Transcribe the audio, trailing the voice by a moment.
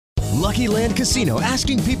Lucky Land Casino,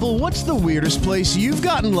 asking people, what's the weirdest place you've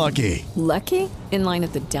gotten lucky? Lucky? In line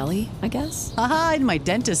at the deli, I guess? Aha, in my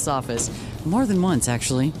dentist's office. More than once,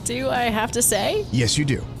 actually. Do I have to say? Yes, you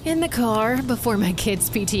do. In the car before my kids'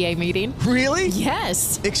 PTA meeting. Really?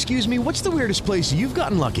 Yes. Excuse me, what's the weirdest place you've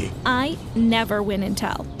gotten lucky? I never win and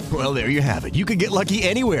tell. Well, there you have it. You can get lucky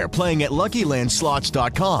anywhere, playing at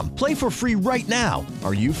LuckyLandSlots.com. Play for free right now.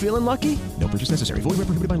 Are you feeling lucky? No purchase necessary. Void where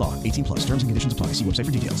prohibited by law. 18 plus. Terms and conditions apply. See website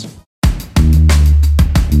for details.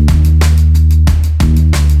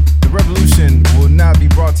 The revolution will not be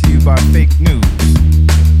brought to you by fake news.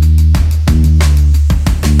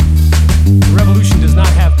 The revolution does not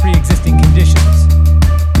have pre-existing conditions.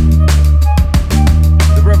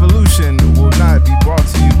 The revolution will not be brought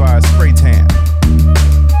to you by a spray tan.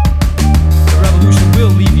 The revolution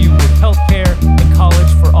will leave you with health care and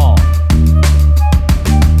college for all.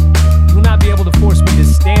 You will not be able to force me to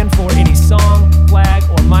stand for any song, flag,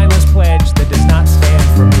 or mindless pledge that does not stand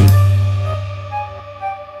for me.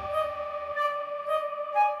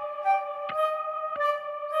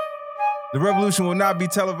 The revolution will not be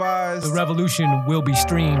televised. The revolution will be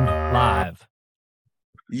streamed live.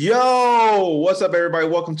 Yo, what's up, everybody?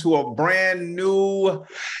 Welcome to a brand new,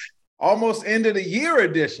 almost end of the year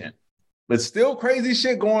edition, but still crazy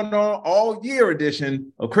shit going on all year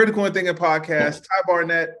edition of Critical and Thinking Podcast. Ty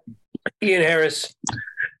Barnett, Ian Harris,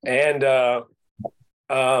 and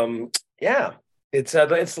yeah,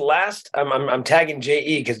 it's last. I'm tagging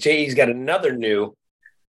JE because JE's got another new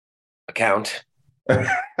account. Did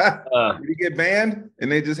he get banned? And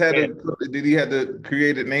they just had to. Did he have to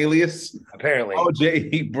create an alias? Apparently. Oh,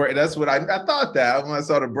 JE. That's what I thought that when I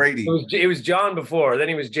saw the Brady. It was John before. Then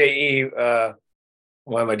he was JE.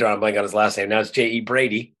 Why am I drawing a blank on his last name? Now it's JE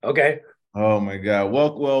Brady. Okay. Oh my God.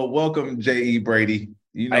 Welcome JE Brady.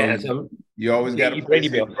 You know, you always got to Brady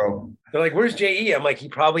it, bro. They're like, "Where's JE?" I'm like, he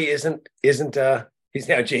probably isn't. He's now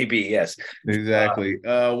JB. Yes. Exactly.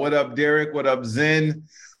 What up, Derek? What up, Zen?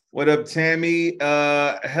 What up, Tammy?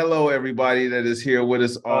 Hello, everybody that is here with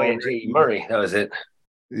us. Oh, yeah, J.E. Murray. That was it.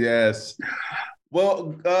 Yes.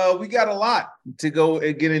 Well, we got a lot to go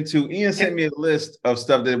and get into. Ian sent me a list of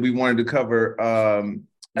stuff that we wanted to cover the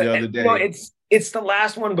other day. You know, it's the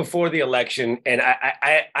last one before the election, and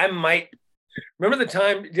I might remember the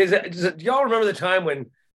time. Do y'all remember the time when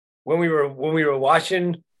we were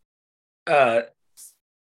watching Ahmaud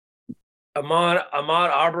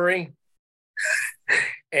Arbery?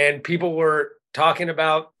 And people were talking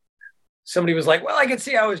about, somebody was like, well, I could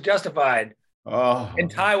see I was justified. Oh. And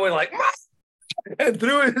Ty went like, and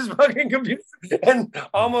threw his fucking computer and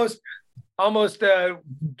almost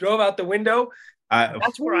drove out the window.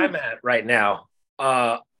 That's where I'm at right now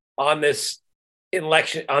on this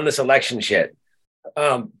election shit.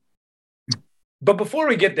 But before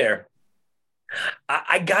we get there,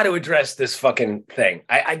 I got to address this fucking thing.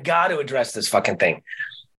 I got to address this fucking thing.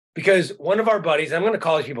 Because one of our buddies, I'm going to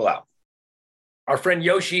call these people out. Our friend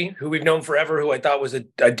Yoshi, who we've known forever, who I thought was a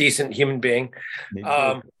decent human being.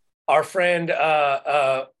 Our friend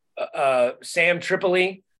Sam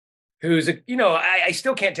Tripoli, who's I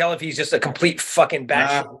still can't tell if he's just a complete fucking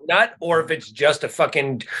batshit nut or if it's just a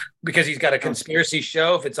fucking because he's got a conspiracy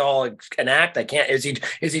show. If it's all an act, I can't. Is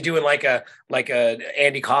he doing like a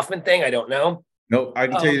Andy Kaufman thing? I don't know. Nope. I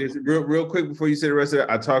can tell you this real quick before you say the rest of it.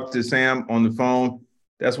 I talked to Sam on the phone.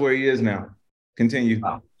 That's where he is now. Continue.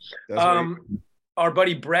 Wow. Our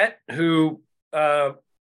buddy Brett, who's a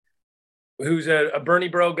Bernie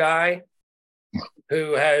bro guy,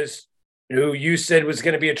 who you said was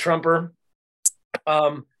going to be a Trumper.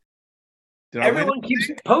 Everyone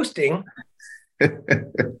keeps posting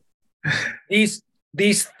these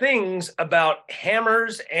things about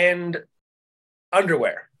hammers and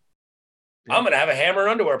underwear. Yeah. I'm going to have a hammer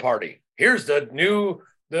and underwear party. Here's the new.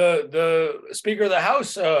 The Speaker of the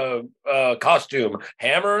House costume,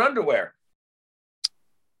 hammer and underwear.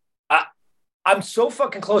 I'm so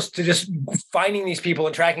fucking close to just finding these people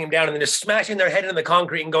and tracking them down and then just smashing their head into the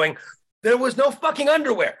concrete and going, there was no fucking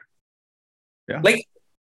underwear. Yeah.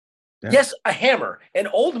 Yes, a hammer, an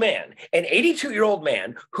old man, an 82-year-old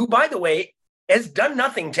man who, by the way, has done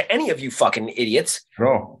nothing to any of you fucking idiots.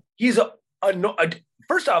 Oh. He's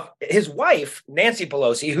first off, his wife, Nancy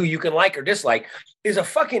Pelosi, who you can like or dislike, is a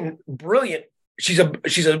fucking brilliant. She's a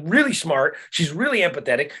really smart. She's really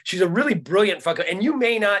empathetic. She's a really brilliant fucking. And you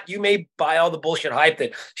may buy all the bullshit hype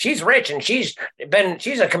that she's rich and she's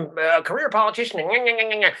a career politician.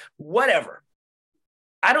 Whatever.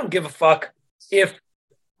 I don't give a fuck if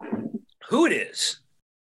who it is.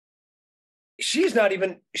 She was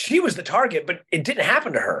the target, but it didn't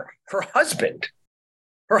happen to her. Her husband.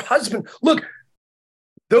 Look.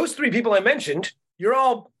 Those three people I mentioned, you're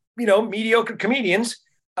all mediocre comedians.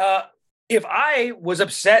 If I was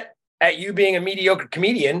upset at you being a mediocre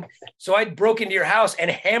comedian, so I broke into your house and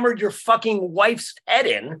hammered your fucking wife's head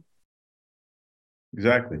in.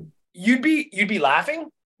 Exactly. You'd be laughing.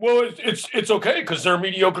 Well, it's okay because they're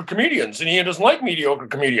mediocre comedians, and Ian doesn't like mediocre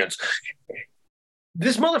comedians.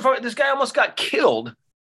 This motherfucker, this guy almost got killed.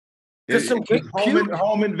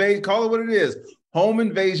 Home invasion. Call it what it is: home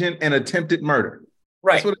invasion and attempted murder.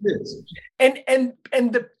 Right. That's what it is.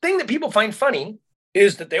 And the thing that people find funny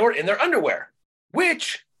is that they were in their underwear,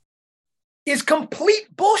 which is complete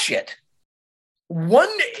bullshit.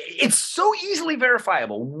 It's so easily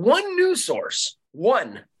verifiable. One news source,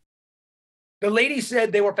 the lady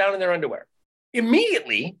said they were found in their underwear.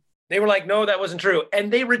 Immediately, they were like, no, that wasn't true.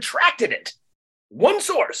 And they retracted it. One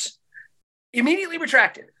source immediately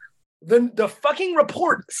retracted. The fucking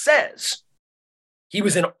report says he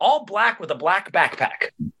was in all black with a black backpack.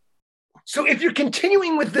 So if you're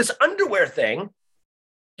continuing with this underwear thing,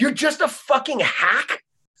 you're just a fucking hack,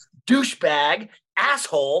 douchebag,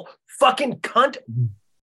 asshole, fucking cunt,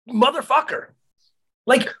 motherfucker.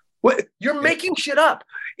 Like, what? You're making shit up.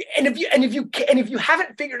 And if you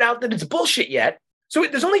haven't figured out that it's bullshit yet, so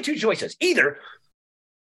there's only two choices. Either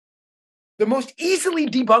the most easily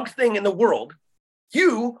debunked thing in the world,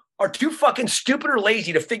 you are too fucking stupid or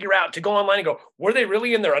lazy to figure out, to go online and go, were they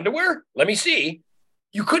really in their underwear? Let me see.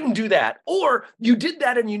 You couldn't do that. Or you did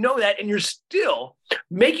that and you know that, and you're still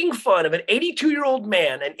making fun of an 82-year-old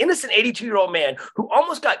man, an innocent 82-year-old man who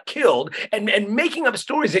almost got killed, and making up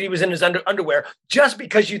stories that he was in his underwear just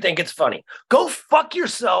because you think it's funny. Go fuck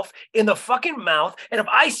yourself in the fucking mouth, and if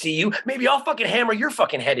I see you, maybe I'll fucking hammer your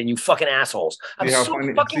fucking head in, you fucking assholes. I'm so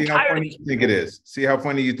fucking tired of you think it is. See how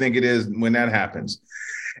funny you think it is when that happens.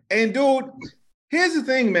 And dude, here's the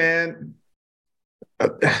thing, man.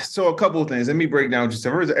 So a couple of things. Let me break down just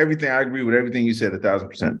everything. I agree with everything you said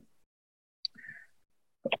 1,000%.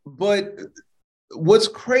 But what's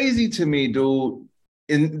crazy to me, dude,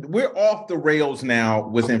 and we're off the rails now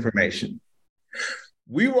with information.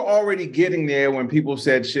 We were already getting there when people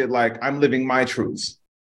said shit like, I'm living my truths.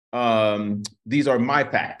 These are my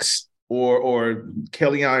facts. Or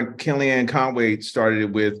Kellyanne Conway started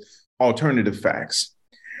it with alternative facts.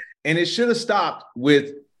 And it should have stopped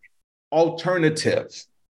with alternative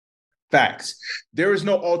facts. There is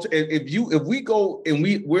no if we go and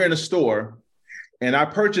we're in a store and I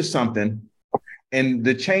purchase something and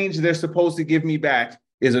the change they're supposed to give me back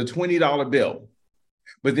is a $20 bill,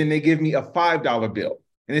 but then they give me a $5 bill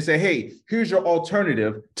and they say, hey, here's your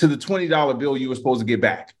alternative to the $20 bill you were supposed to get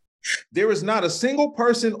back. There is not a single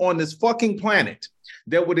person on this fucking planet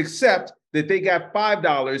that would accept that they got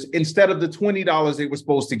 $5 instead of the $20 they were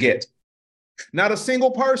supposed to get. Not a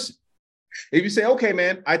single person. If you say, okay,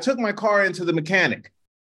 man, I took my car into the mechanic.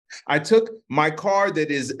 I took my car that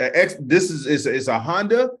is is a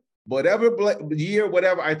Honda, whatever year,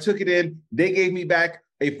 whatever. I took it in. They gave me back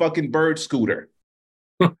a fucking bird scooter.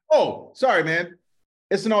 Oh, sorry, man.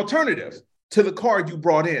 It's an alternative to the car you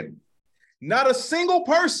brought in. Not a single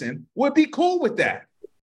person would be cool with that.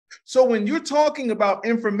 So when you're talking about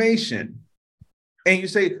information and you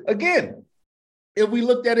say, again, if we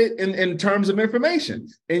looked at it in terms of information,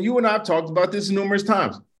 and you and I have talked about this numerous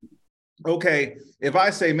times. Okay, if I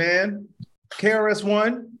say, man,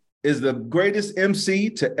 KRS-One is the greatest MC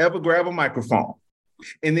to ever grab a microphone.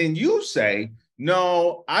 And then you say,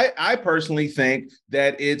 no, I personally think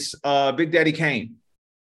that it's Big Daddy Kane.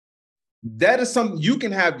 That is something you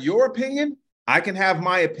can have your opinion. I can have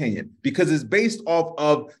my opinion because it's based off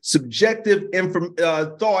of subjective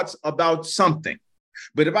thoughts about something.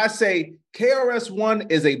 But if I say KRS-One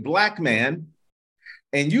is a black man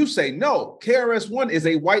and you say, no, KRS-One is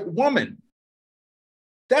a white woman,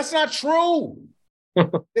 that's not true.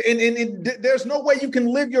 and there's no way you can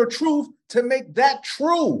live your truth to make that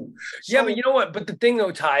true. So, yeah, but you know what? But the thing,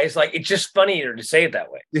 though, Ty, is like, it's just funnier to say it that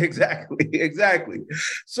way. Exactly.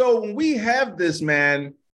 So when we have this,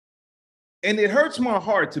 man, and it hurts my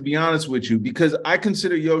heart, to be honest with you, because I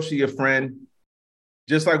consider Yoshi a friend,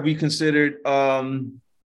 just like we considered,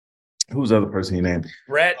 who's the other person he named?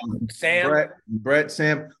 Brett, Sam. Brett,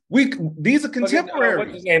 Sam. These are contemporaries.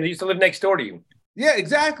 What's his name? They used to live next door to you. Yeah,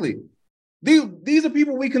 exactly. These are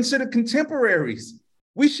people we consider contemporaries.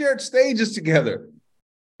 We shared stages together.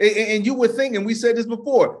 And you would think, and we said this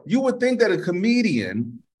before, you would think that a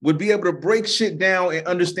comedian would be able to break shit down and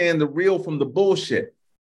understand the real from the bullshit.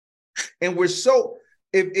 And we're so,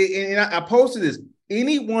 and I posted this,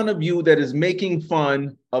 any one of you that is making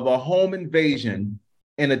fun of a home invasion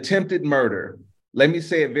and attempted murder, let me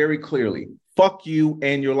say it very clearly, fuck you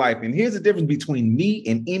and your life. And here's the difference between me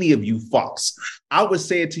and any of you fucks. I would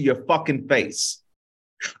say it to your fucking face.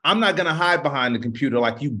 I'm not going to hide behind the computer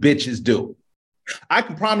like you bitches do. I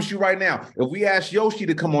can promise you right now, if we asked Yoshi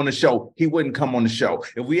to come on the show, he wouldn't come on the show.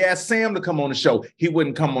 If we asked Sam to come on the show, he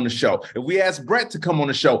wouldn't come on the show. If we asked Brett to come on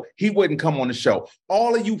the show, he wouldn't come on the show.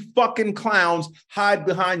 All of you fucking clowns hide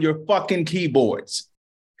behind your fucking keyboards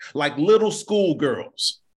like little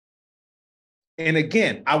schoolgirls. And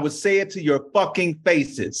again, I would say it to your fucking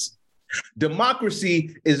faces.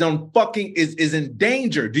 Democracy is in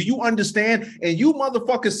danger. Do you understand? And you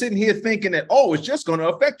motherfuckers sitting here thinking that, oh, it's just going to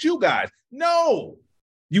affect you guys. No,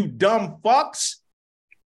 you dumb fucks.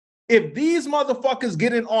 If these motherfuckers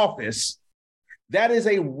get in office, that is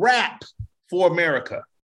a wrap for America.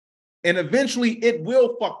 And eventually it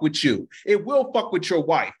will fuck with you. It will fuck with your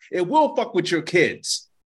wife. It will fuck with your kids.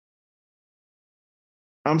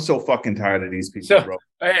 I'm so fucking tired of these people, bro.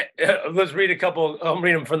 Let's read a couple. I'll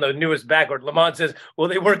read them from the newest backward. Lamont says, well,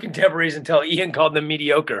 they were contemporaries until Ian called them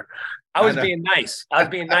mediocre. I was being nice. I was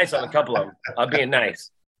being nice on a couple of them. I was being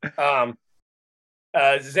nice.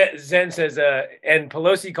 Zen says, and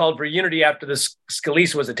Pelosi called for unity after the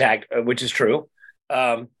Scalise was attacked, which is true.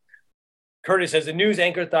 Curtis says, the news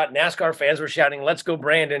anchor thought NASCAR fans were shouting, let's go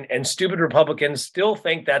Brandon, and stupid Republicans still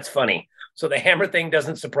think that's funny. So the hammer thing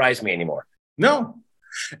doesn't surprise me anymore. No.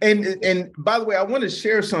 And by the way, I want to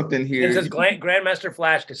share something here. It says Grandmaster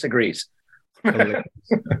Flash disagrees.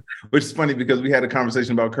 Which is funny because we had a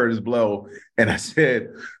conversation about Curtis Blow, and I said,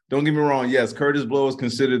 don't get me wrong, yes, Curtis Blow is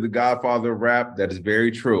considered the godfather of rap. That is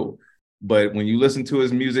very true. But when you listen to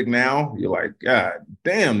his music now, you're like, God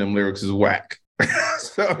damn, them lyrics is whack.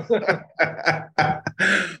 So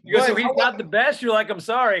he's not the best. You're like, I'm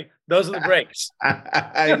sorry. Those are the breaks.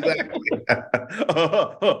 Exactly.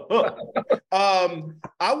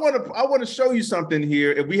 I want to show you something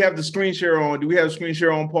here. If we have the screen share on, do we have screen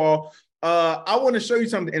share on, Paul? I want to show you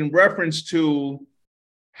something in reference to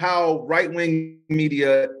how right-wing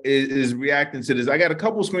media is reacting to this. I got a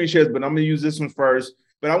couple screen shares, but I'm going to use this one first.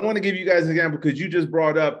 But I want to give you guys an example because you just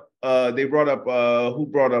brought up, who brought up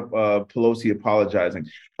Pelosi apologizing?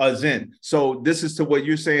 Zen. So this is to what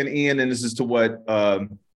you're saying, Ian, and this is to what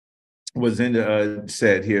Zen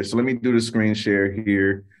said here. So let me do the screen share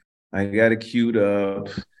here. I got it queued up.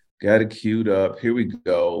 Here we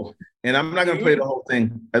go. And I'm not going to play the whole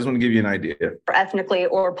thing. I just want to give you an idea. Ethnically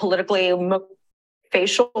or politically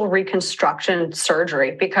facial reconstruction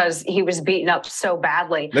surgery because he was beaten up so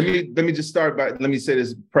badly. Let me just start by, let me say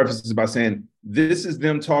this, preface this by saying, this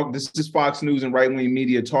is Fox News and right-wing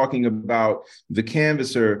media talking about the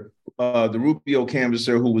canvasser, the Rubio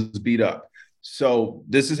canvasser who was beat up. So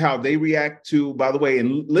this is how they react to, by the way,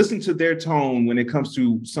 and listen to their tone when it comes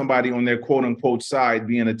to somebody on their quote unquote side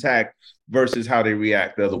being attacked versus how they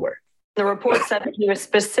react the other way. The report said that he was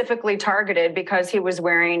specifically targeted because he was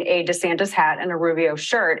wearing a DeSantis hat and a Rubio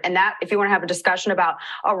shirt. And that, if you want to have a discussion about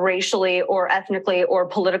a racially or ethnically or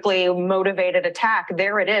politically motivated attack,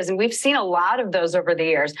 there it is. And we've seen a lot of those over the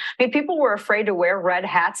years. I mean, people were afraid to wear red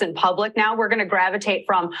hats in public. Now we're going to gravitate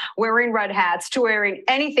from wearing red hats to wearing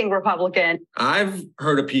anything Republican. I've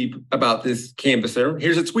heard a peep about this canvasser.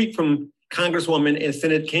 Here's a tweet from Congresswoman and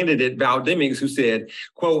Senate candidate Val Demings, who said,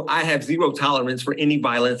 quote, I have zero tolerance for any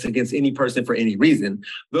violence against any person for any reason.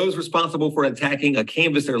 Those responsible for attacking a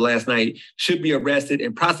canvasser last night should be arrested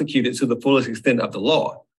and prosecuted to the fullest extent of the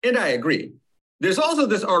law. And I agree. There's also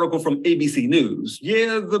this article from ABC News.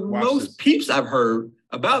 Yeah, the most peeps I've heard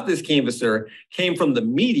about this canvasser came from the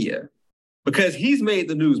media because he's made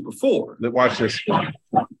the news before. Watch this.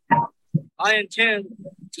 I intend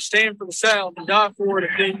to stand for the South and die for it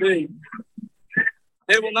if need be.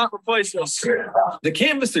 They will not replace us. The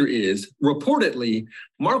canvasser is, reportedly,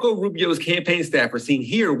 Marco Rubio's campaign staffer seen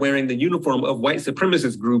here wearing the uniform of white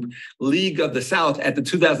supremacist group League of the South at the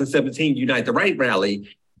 2017 Unite the Right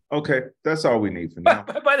rally. Okay, that's all we need for now.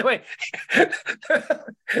 By the way,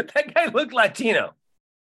 that guy looked Latino.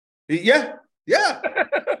 Yeah.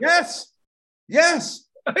 Yes. It's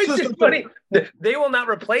just funny. They will not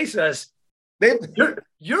replace us.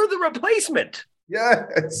 You're the replacement.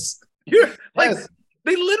 Yes.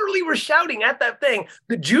 They literally were shouting at that thing.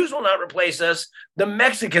 The Jews will not replace us. The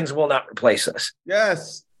Mexicans will not replace us.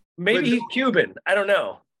 Yes. Maybe he's Cuban. I don't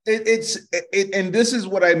know. And this is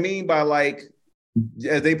what I mean by, like,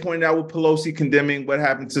 as they pointed out with Pelosi condemning what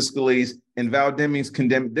happened to Scalise and Val Demings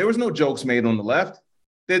condemning. There was no jokes made on the left.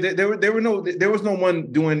 There was no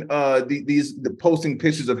one doing these posting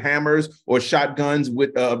pictures of hammers or shotguns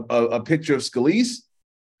with a picture of Scalise.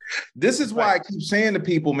 This is why I keep saying to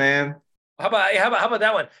people, man. How about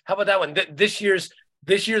that one? How about that one? This year's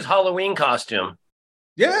Halloween costume.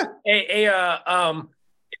 Yeah.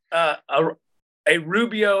 A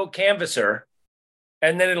Rubio canvasser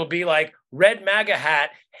and then it'll be like red MAGA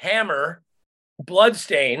hat, hammer,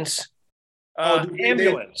 bloodstains,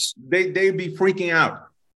 ambulance. They'd be freaking out.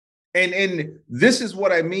 And this is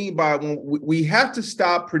what I mean by when we have to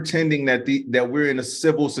stop pretending that we're in a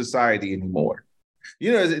civil society anymore.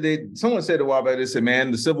 You know, someone said a while back, they said,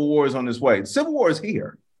 man, the Civil War is on its way. The Civil War is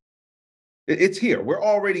here. It's here. We're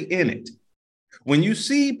already in it. When you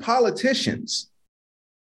see politicians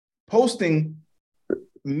posting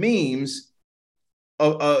memes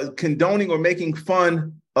of condoning or making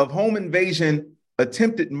fun of home invasion,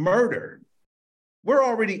 attempted murder, we're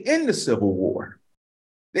already in the Civil War.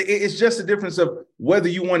 It's just a difference of whether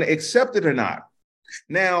you want to accept it or not.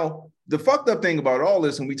 Now, the fucked up thing about all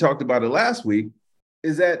this, and we talked about it last week,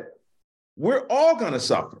 is that we're all going to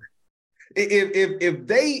suffer. If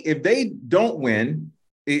they don't win,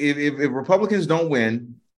 if Republicans don't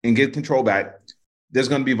win and get control back, there's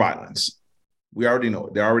going to be violence. We already know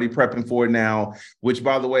it. They're already prepping for it now, which,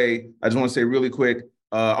 by the way, I just want to say really quick.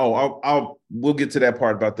 We'll get to that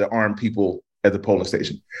part about the armed people at the polling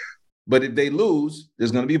station. But if they lose,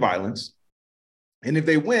 there's going to be violence. And if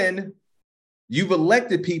they win, you've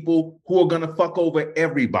elected people who are going to fuck over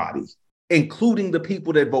everybody, including the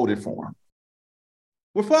people that voted for them.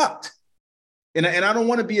 We're fucked. And I don't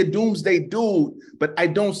want to be a doomsday dude, but I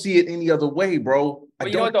don't see it any other way, bro. Well,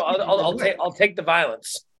 you know what, though? I'll take the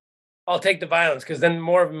violence. I'll take the violence because then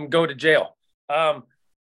more of them go to jail. But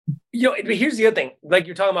here's the other thing. Like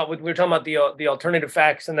we were talking about the alternative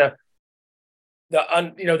facts and that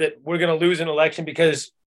we're going to lose an election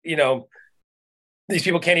because, these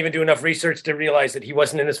people can't even do enough research to realize that he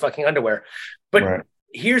wasn't in his fucking underwear. But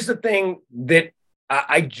Here's the thing that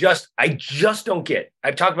I just don't get.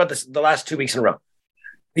 I've talked about this the last 2 weeks in a row.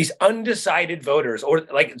 These undecided voters, or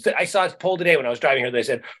like I saw a poll today when I was driving here. They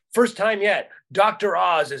said, first time yet, Dr.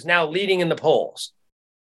 Oz is now leading in the polls.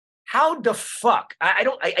 How the fuck?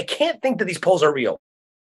 I can't think that these polls are real.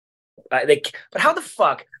 But how the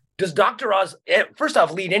fuck does Dr. Oz, first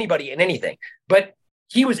off, lead anybody in anything? But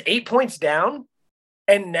he was 8 points down,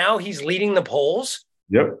 and now he's leading the polls.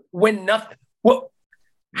 Yep. When nothing. Well,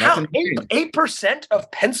 how 8% of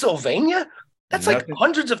Pennsylvania? That's like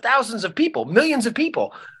hundreds of thousands of people, millions of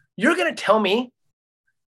people. You're going to tell me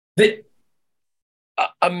that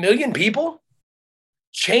a million people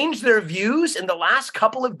changed their views in the last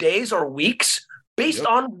couple of days or weeks based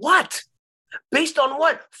on what? Based on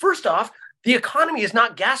what? First off, the economy is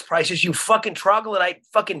not gas prices, you fucking troglodyte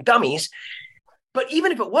fucking dummies. But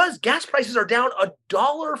even if it was, gas prices are down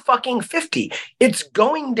 $1.50. It's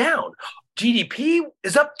going down. GDP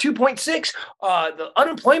is up 2.6. The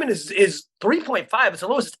unemployment is 3.5. It's the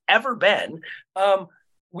lowest it's ever been. The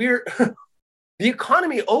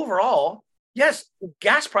economy overall, yes,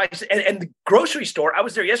 gas prices and the grocery store. I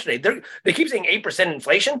was there yesterday. They keep saying 8%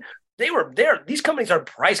 inflation. They were there. These companies are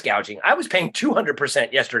price gouging. I was paying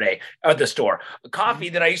 200% yesterday at the store. The coffee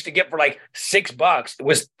that I used to get for like $6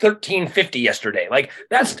 was $13.50 yesterday. Like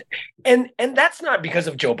that's not because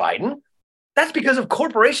of Joe Biden. That's because of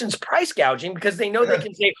corporations price gouging because they know they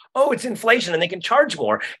can say, oh, it's inflation and they can charge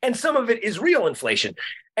more. And some of it is real inflation.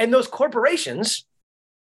 And those corporations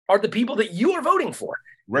are the people that you are voting for.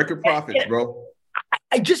 Record profits, bro.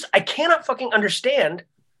 I cannot fucking understand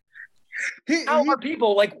how are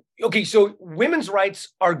people like, okay, so women's rights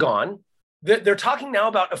are gone. They're talking now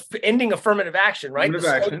about ending affirmative action, right?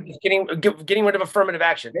 Affirmative action. Getting rid of affirmative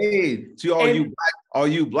action. Hey, to all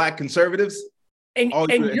you black conservatives? And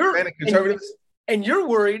you're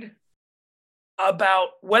worried about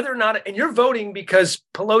whether or not, and you're voting because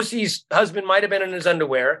Pelosi's husband might have been in his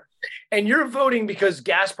underwear, and you're voting because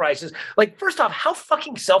gas prices. Like, first off, how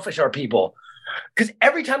fucking selfish are people? Because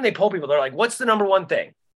every time they poll people, they're like, "What's the number one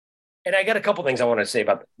thing?" And I got a couple things I want to say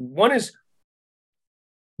about that. One is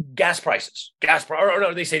gas prices. Or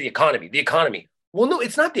no, they say the economy. The economy. Well, no,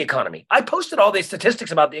 it's not the economy. I posted all these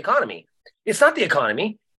statistics about the economy. It's not the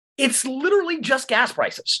economy. It's literally just gas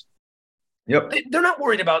prices. Yep. They're not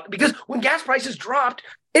worried about, because when gas prices dropped,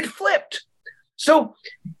 it flipped. So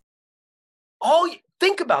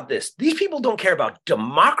think about this. These people don't care about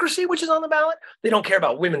democracy, which is on the ballot. They don't care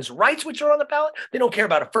about women's rights, which are on the ballot. They don't care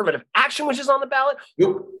about affirmative action, which is on the ballot.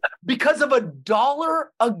 Yep. Because of $1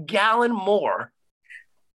 a gallon more.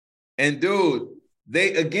 And dude,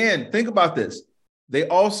 think about this.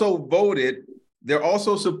 They're also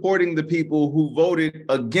supporting the people who voted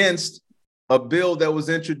against a bill that was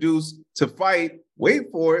introduced to fight, wait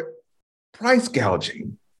for it, price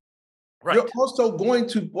gouging. Right. You're also going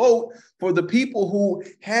to vote for the people who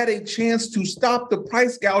had a chance to stop the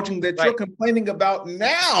price gouging that you're complaining about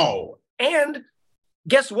now. And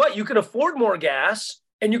guess what? You can afford more gas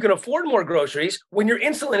and you can afford more groceries when your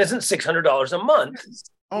insulin isn't $600 a month.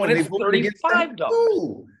 Oh, when and it's they voted against that $35.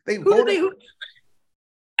 too. They voted.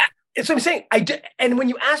 It's what I'm saying. And when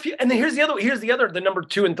you ask people, and then here's the number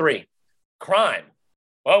 2 and 3, crime.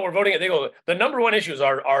 Well, we're voting. They go, the number one issues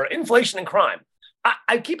are inflation and crime.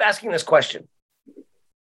 I keep asking this question.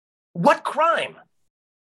 What crime?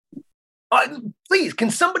 Please, can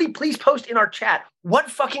somebody please post in our chat what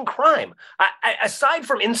fucking crime? Aside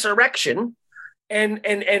from insurrection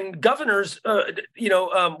and governors,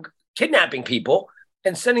 kidnapping people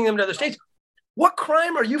and sending them to other states, what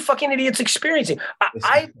crime are you fucking idiots experiencing?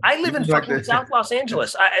 I live in fucking South Los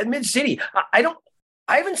Angeles, mid city.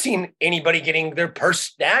 I haven't seen anybody getting their purse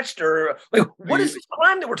snatched or what is this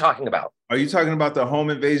crime that we're talking about? Are you talking about the home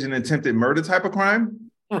invasion, attempted murder type of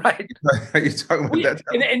crime? Right. Are you talking about that?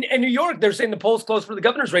 In New York, they're saying the polls closed for the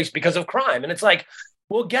governor's race because of crime. And it's like,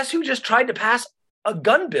 well, guess who just tried to pass a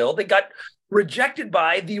gun bill that got rejected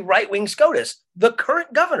by the right-wing SCOTUS, the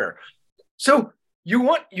current governor. So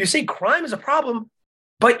you say crime is a problem,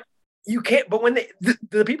 but you can't, but when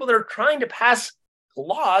the people that are trying to pass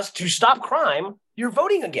laws to stop crime, you're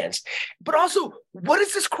voting against. But also, what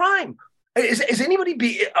is this crime? Is anybody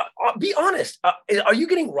be honest? Are you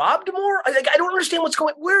getting robbed more? I don't understand what's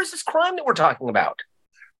going. Where is this crime that we're talking about,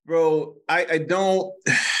 bro? I don't.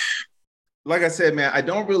 Like I said, man, I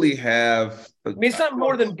don't really have. I mean, it's not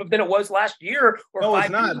more than it was last year. Or no, it's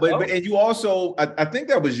not. But and you also, I think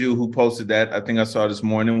that was you who posted that. I think I saw this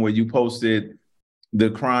morning where you posted the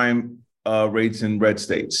crime rates in red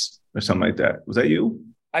states or something like that. Was that you?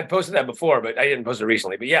 I posted that before, but I didn't post it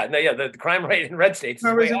recently. But yeah, the crime rate in red states.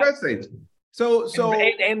 Crime rate in red states. So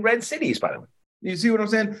and red cities, by the way. You see what I'm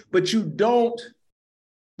saying? But you don't.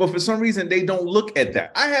 But for some reason, they don't look at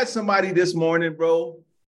that. I had somebody this morning, bro,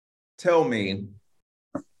 tell me,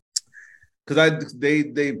 because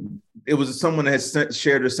it was someone that had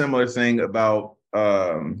shared a similar thing about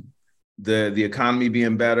the economy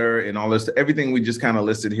being better and all this, everything we just kind of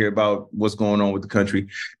listed here about what's going on with the country.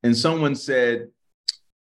 And someone said,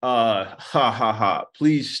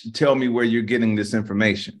 please tell me where you're getting this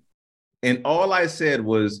information. And all I said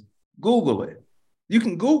was, Google it. You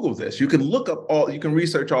can Google this. You can look up you can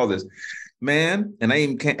research all this. Man, and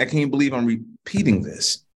I can't believe I'm repeating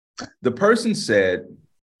this. The person said,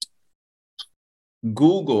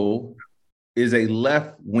 Google is a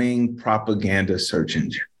left-wing propaganda search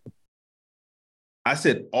engine. I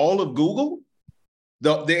said, all of Google?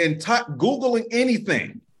 The entire Googling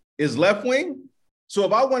anything is left-wing? So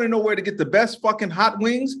if I want to know where to get the best fucking hot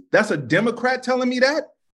wings, that's a Democrat telling me that?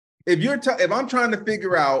 If I'm trying to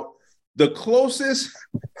figure out the closest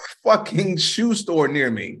fucking shoe store near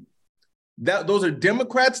me, those are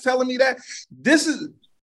Democrats telling me that? This is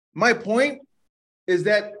my point, is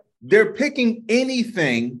that they're picking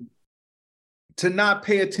anything to not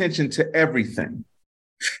pay attention to everything.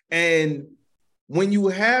 And when you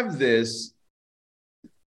have this,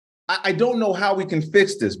 I don't know how we can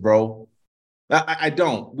fix this, bro. I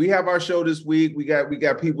don't. We have our show this week. We got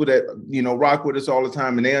people that, rock with us all the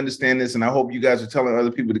time, and they understand this. And I hope you guys are telling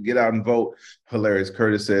other people to get out and vote. Hilarious.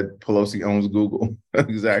 Curtis said Pelosi owns Google.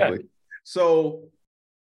 Exactly. So,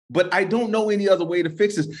 but I don't know any other way to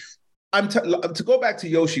fix this. To go back to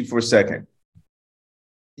Yoshi for a second.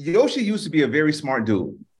 Yoshi used to be a very smart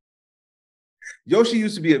dude. Yoshi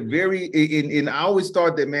used to be and I always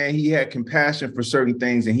thought that, man, he had compassion for certain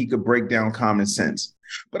things and he could break down common sense.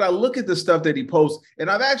 But I look at the stuff that he posts, and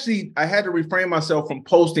I had to refrain myself from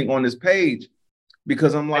posting on his page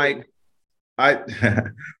because I'm like, I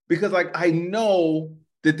know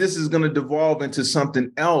that this is going to devolve into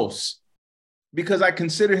something else because I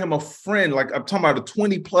consider him a friend. Like, I'm talking about a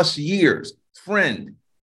 20 plus years friend.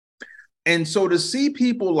 And so to see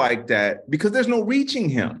people like that, because there's no reaching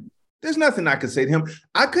him, there's nothing I could say to him.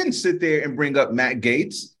 I couldn't sit there and bring up Matt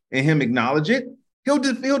Gaetz and him acknowledge it. He'll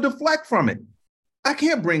deflect from it. I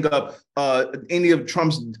can't bring up any of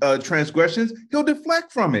Trump's transgressions. He'll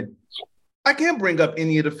deflect from it. I can't bring up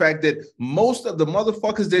any of the fact that most of the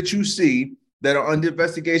motherfuckers that you see that are under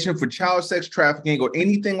investigation for child sex trafficking or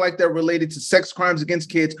anything like that related to sex crimes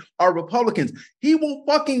against kids are Republicans. He will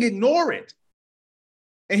fucking ignore it.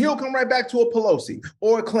 And he'll come right back to a Pelosi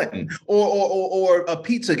or a Clinton or a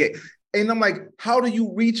Pizzagate. And I'm like, how do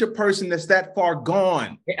you reach a person that's that far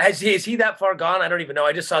gone? Is he that far gone? I don't even know.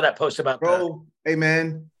 I just saw that post about Bro, hey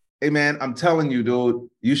man, I'm telling you, dude,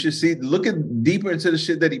 you should look deeper into the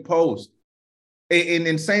shit that he posts.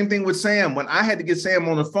 And same thing with Sam. When I had to get Sam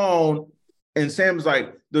on the phone, and Sam's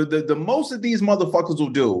like, the most of these motherfuckers will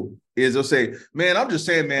do is they'll say, man, I'm just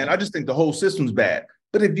saying, man, I just think the whole system's bad.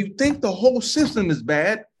 But if you think the whole system is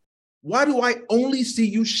bad, why do I only see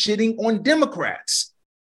you shitting on Democrats?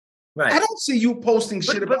 Right. I don't see you posting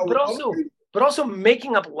shit about but also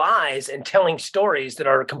making up lies and telling stories that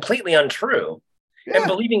are completely untrue and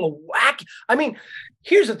believing whack. I mean,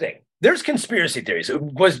 here's the thing. There's conspiracy theories.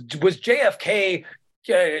 Was JFK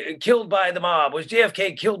killed by the mob? Was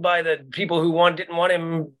JFK killed by the people who didn't want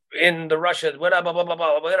him in the Russia,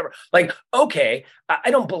 whatever. Like, okay,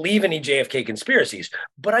 I don't believe any JFK conspiracies,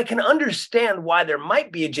 but I can understand why there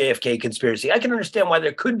might be a JFK conspiracy. I can understand why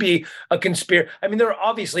there could be a conspiracy. I mean, there are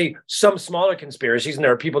obviously some smaller conspiracies, and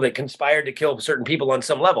there are people that conspired to kill certain people on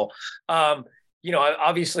some level.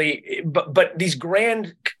 Obviously, but these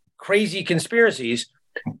grand, crazy conspiracies,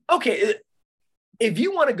 okay. If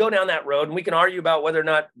you want to go down that road, and we can argue about whether or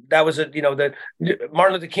not that was that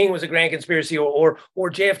Martin Luther King was a grand conspiracy or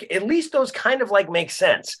JFK, at least those kind of like make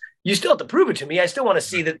sense. You still have to prove it to me. I still want to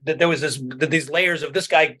see that there was these layers of this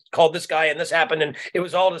guy called this guy and this happened and it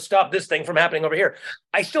was all to stop this thing from happening over here.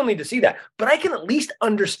 I still need to see that, but I can at least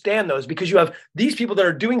understand those because you have these people that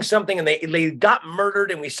are doing something and they got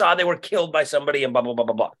murdered and we saw they were killed by somebody and blah, blah, blah,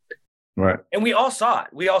 blah, blah. Right. And we all saw it.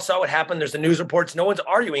 We all saw what happened. There's the news reports. No one's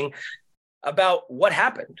arguing about what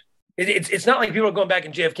happened. It's not like people are going back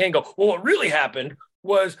in JFK and go, well, what really happened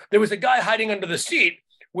was there was a guy hiding under the seat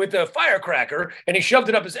with a firecracker and he shoved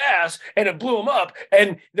it up his ass and it blew him up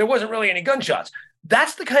and there wasn't really any gunshots.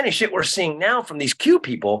 That's the kind of shit we're seeing now from these Q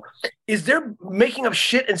people is they're making up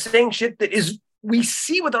shit and saying shit that is we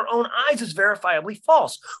see with our own eyes is verifiably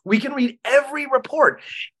false. We can read every report.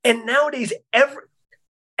 And nowadays,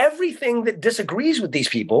 everything that disagrees with these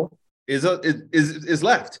people is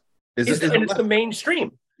left. It's the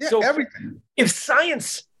mainstream. Yeah, so everything. If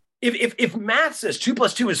science, if math says 2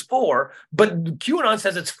 + 2 is 4, but QAnon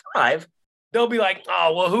says it's 5, they'll be like,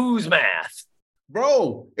 oh, well, whose math?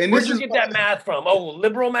 Bro. And where'd you get that math from? Oh,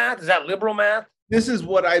 liberal math? Is that liberal math? This is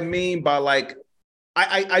what I mean by like,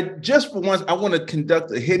 I just for once, I want to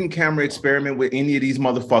conduct a hidden camera experiment with any of these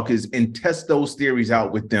motherfuckers and test those theories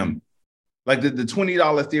out with them. Like the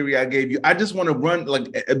 $20 theory I gave you, I just want to run, like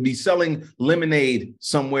be selling lemonade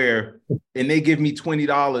somewhere and they give me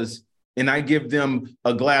 $20 and I give them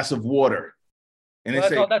a glass of water. And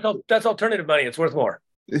well, that's alternative money. It's worth more.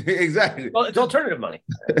 Exactly. Well, it's alternative money.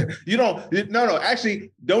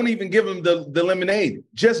 Actually, don't even give them the lemonade.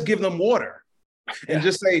 Just give them water and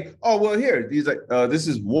just say, oh, well, here, he's like, this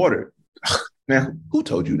is water. Man, who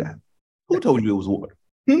told you that? Who told you it was water?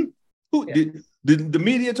 Did the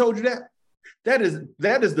media told you that? That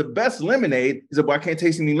is the best lemonade. He said, well, I can't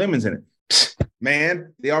taste any lemons in it.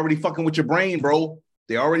 Man, they already fucking with your brain, bro.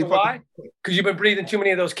 They already Why? Because you've been breathing too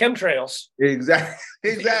many of those chemtrails.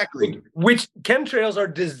 Exactly. Which chemtrails are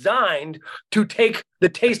designed to take the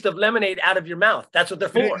taste of lemonade out of your mouth. That's what they're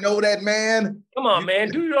for. You didn't know that, man. Come on, man.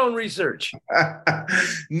 Do your own research.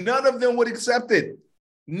 None of them would accept it.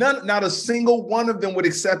 Not a single one of them would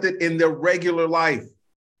accept it in their regular life.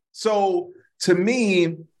 So to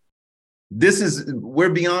me, we're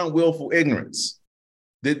beyond willful ignorance.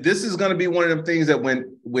 This is going to be one of them things that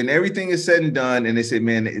when everything is said and done and they say,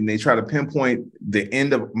 man, and they try to pinpoint the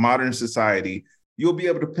end of modern society, you'll be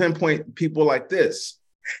able to pinpoint people like this.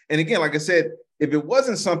 And again, like I said, if it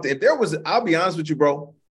wasn't something, I'll be honest with you,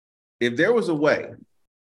 bro, if there was a way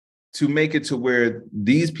to make it to where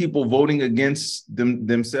these people voting against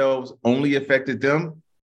themselves only affected them,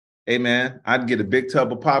 hey, man, I'd get a big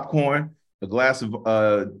tub of popcorn, a glass of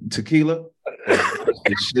tequila,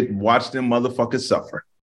 and shit, watch them motherfuckers suffer.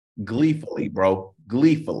 Gleefully, bro.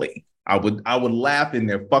 Gleefully. I would laugh in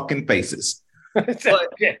their fucking faces.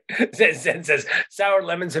 says sour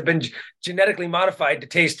lemons have been genetically modified to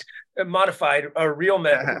taste genetically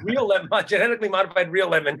modified real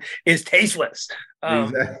lemon is tasteless.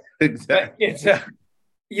 Exactly.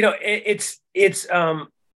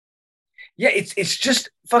 It's just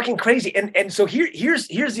fucking crazy. And so here's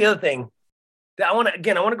the other thing that I want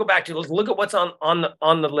to go back to. Let's look at what's on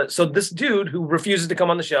the list. So this dude who refuses to come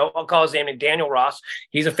on the show, I'll call his name Daniel Ross.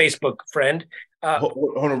 He's a Facebook friend.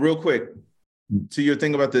 Hold on real quick. To your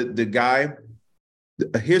thing about the guy,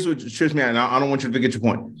 here's what trips me out, and I don't want you to forget your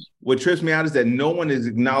point. What trips me out is that no one is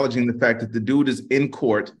acknowledging the fact that the dude is in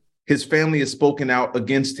court. His family has spoken out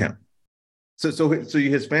against him. So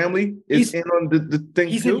his family is in on the thing.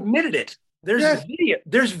 He's too? admitted it.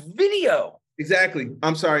 There's video. Exactly.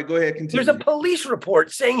 I'm sorry. Go ahead. Continue. There's a police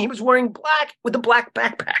report saying he was wearing black with a black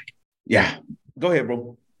backpack. Yeah. Go ahead,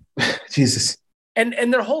 bro. Jesus.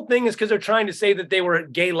 And their whole thing is because they're trying to say that they were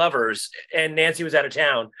gay lovers and Nancy was out of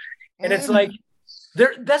town. And it's like,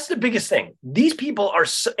 that's the biggest thing. These people are,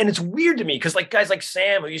 and it's weird to me because like guys like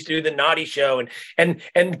Sam, who used to do the Naughty Show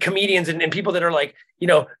and comedians and people that are like,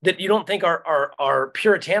 that you don't think are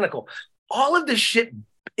puritanical. All of this shit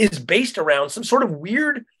is based around some sort of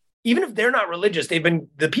weird even if they're not religious, they've been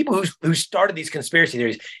the people who started these conspiracy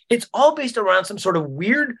theories. It's all based around some sort of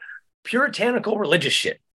weird puritanical religious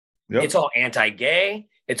shit. Yep. It's all anti-gay.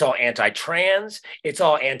 It's all anti-trans. It's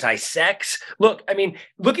all anti-sex. Look, I mean,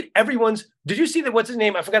 look at everyone's. Did you see that? What's his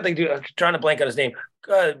name? I forgot. I'm trying to blank on his name.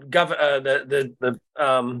 The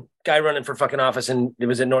guy running for fucking office, and it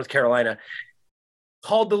was in North Carolina.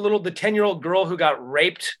 Called the 10-year-old girl who got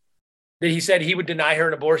raped, that he said he would deny her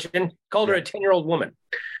an abortion. Called her a 10-year-old woman.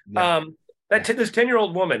 Yeah. This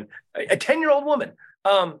 10-year-old woman, a 10-year-old woman.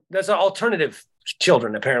 That's an alternative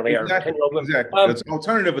children apparently are 10-year-old women. Exactly. It's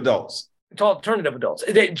alternative adults. It's alternative adults.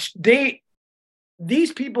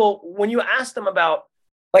 These people, when you ask them about,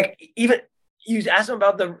 like, even you ask them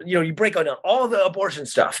about you break on all the abortion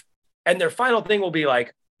stuff, and their final thing will be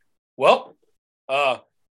like, well,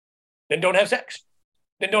 then don't have sex.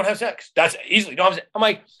 Then don't have sex. That's easily don't have sex. I'm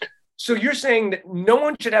like, so you're saying that no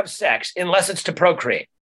one should have sex unless it's to procreate?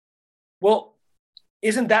 Well,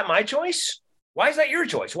 isn't that my choice? Why is that your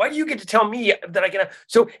choice? Why do you get to tell me that I can have?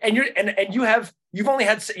 So, and you've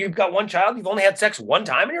got one child. You've only had sex one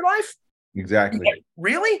time in your life. Exactly.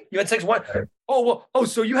 Really? You had sex one? Oh, well. Oh,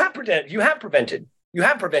 so you have prevented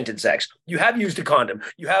sex. You have used a condom.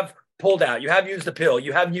 You have pulled out. You have used the pill.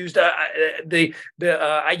 You have used the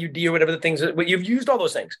IUD or whatever the things. You've used all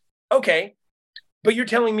those things. Okay, but you're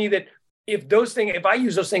telling me that if I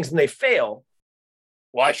use those things and they fail,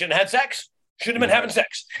 well, I shouldn't have had sex. Shouldn't have been having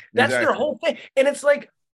sex. That's their whole thing. And it's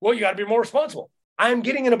like, well, you got to be more responsible. I'm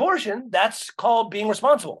getting an abortion. That's called being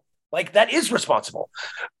responsible. Like, that is responsible.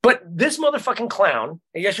 But this motherfucking clown,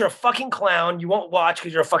 and yes, you're a fucking clown. You won't watch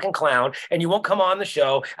because you're a fucking clown, and you won't come on the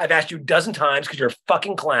show. I've asked you a dozen times because you're a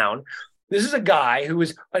fucking clown. This is a guy who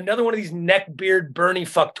is another one of these neckbeard Bernie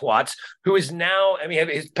fuck twats who is now, I mean,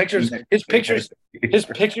 his pictures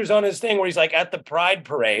on his thing where he's like at the Pride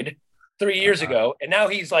Parade 3 years ago, and now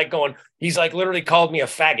he's like literally called me a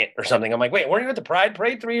faggot or something. I'm like, wait, weren't you at the Pride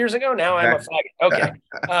Parade 3 years ago? Now I'm a faggot. Okay.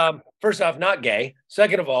 First off, not gay.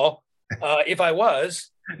 Second of all, if I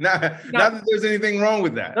was, not that there's anything wrong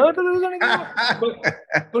with that. Not that there's anything wrong.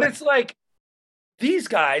 But it's like these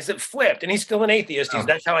guys that flipped, and he's still an atheist.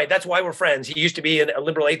 That's why we're friends. He used to be a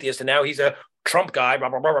liberal atheist, and now he's a Trump guy, blah,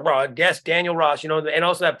 blah, blah, blah, blah. Yes, Daniel Ross, and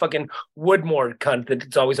also that fucking Woodmore cunt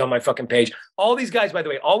that's always on my fucking page. All these guys, by the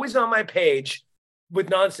way, always on my page with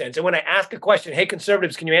nonsense. And when I ask a question, hey,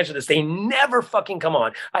 conservatives, can you answer this? They never fucking come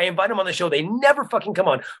on. I invite them on the show. They never fucking come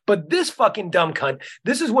on. But this fucking dumb cunt,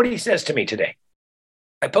 this is what he says to me today.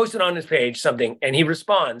 I posted on his page something, and he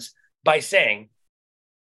responds by saying,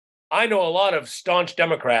 I know a lot of staunch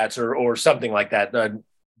Democrats or something like that,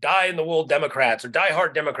 die-in-the-wool Democrats or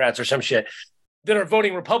die-hard Democrats or some shit that are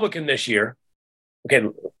voting Republican this year. Okay,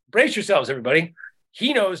 brace yourselves, everybody.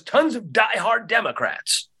 He knows tons of die-hard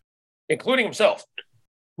Democrats, including himself,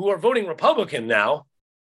 who are voting Republican now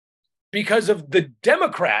because of the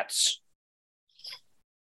Democrats.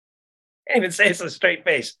 I can't even say it's a straight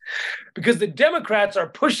face. Because the Democrats are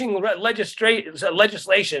pushing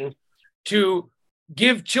legislation to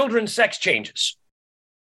give children sex changes.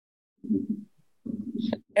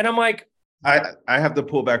 And I'm like, I have to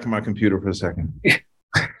pull back to my computer for a second.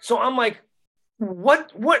 So I'm like,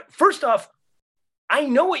 what? First off, I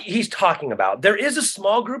know what he's talking about. There is a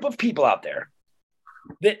small group of people out there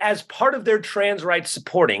that, as part of their trans rights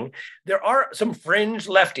supporting, there are some fringe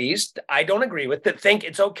lefties that I don't agree with that think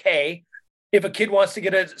it's okay if a kid wants to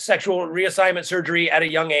get a sexual reassignment surgery at a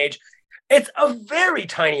young age. It's a very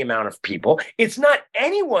tiny amount of people. It's not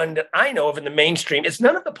anyone that I know of in the mainstream. It's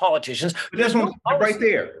none of the politicians. But that's right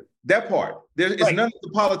there. That part. It's none of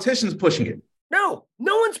the politicians pushing it. No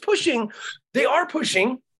one's pushing. They are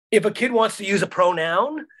pushing if a kid wants to use a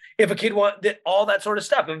pronoun, if a kid wants all that sort of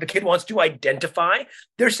stuff. If a kid wants to identify,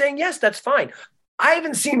 they're saying, yes, that's fine. I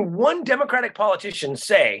haven't seen one Democratic politician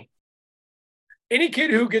say any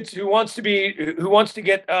kid who wants to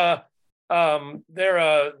get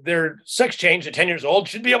their sex change at 10 years old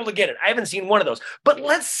should be able to get it. I haven't seen one of those. But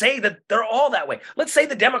let's say that they're all that way. Let's say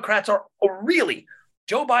the Democrats are really,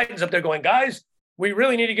 Joe Biden's up there going, guys, we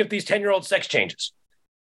really need to give these 10-year-olds sex changes.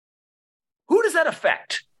 Who does that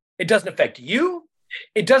affect? It doesn't affect you.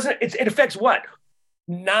 It affects what?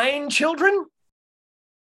 9 children?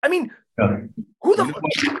 I mean, who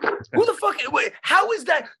the fuck, how is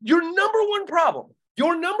that your number one problem?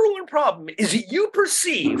 Your number one problem is that you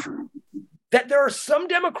perceive that there are some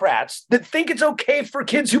Democrats that think it's okay for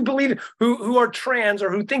kids who are trans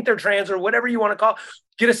or who think they're trans or whatever you want to call,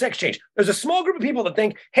 get a sex change. There's a small group of people that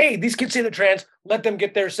think, hey, these kids say they're trans, let them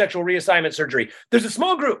get their sexual reassignment surgery. There's a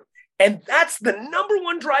small group. And that's the number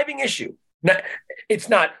one driving issue. It's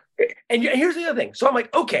not. And here's the other thing. So I'm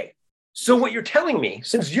like, okay, So what you're telling me,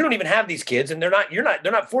 since you don't even have these kids and they're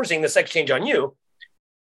not forcing the sex change on you,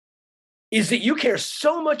 is that you care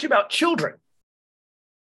so much about children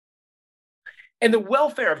and the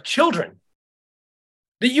welfare of children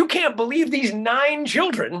that you can't believe these 9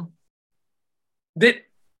 children that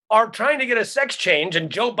are trying to get a sex change and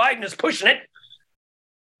Joe Biden is pushing it,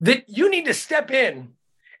 that you need to step in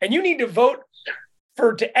and you need to vote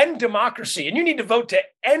to end democracy, and you need to vote to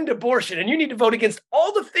end abortion, and you need to vote against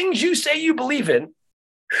all the things you say you believe in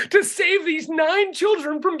to save these 9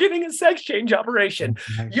 children from getting a sex change operation.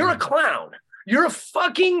 You're a clown. You're a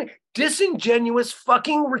fucking disingenuous,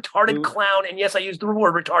 fucking retarded clown. And yes, I used the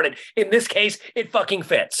word retarded. In this case, it fucking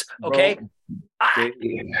fits. Okay. Bro,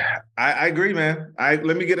 I agree, man.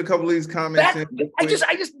 Let me get a couple of these comments.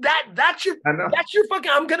 That's your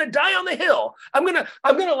fucking, I'm going to die on the hill. I'm going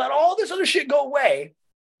to let all this other shit go away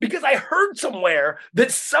because I heard somewhere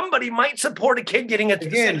that somebody might support a kid getting it.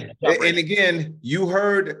 Again, you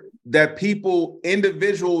heard that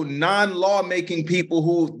individual non-lawmaking people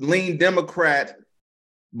who lean Democrat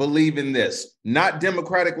believe in this, not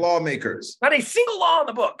Democratic lawmakers. Not a single law on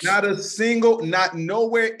the books. Not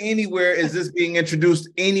nowhere, anywhere is this being introduced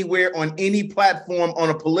anywhere on any platform on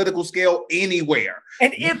a political scale anywhere.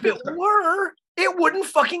 And if it were, it wouldn't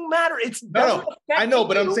fucking matter. I know,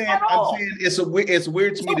 but I'm saying it's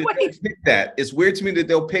weird to me that they'll pick that. It's weird to me that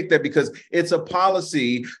they'll pick that because it's a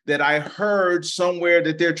policy that I heard somewhere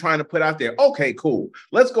that they're trying to put out there. Okay, cool.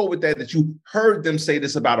 Let's go with that. That you heard them say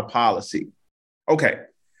this about a policy. Okay.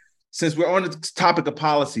 Since we're on the topic of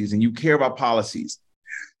policies and you care about policies,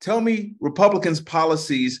 tell me Republicans'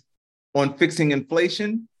 policies on fixing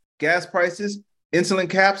inflation, gas prices, insulin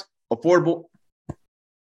caps, affordable.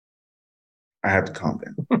 I have to calm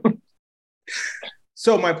down.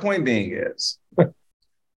 So my point being is,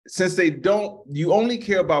 since you only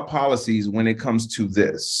care about policies when it comes to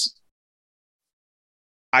this,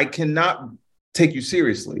 I cannot take you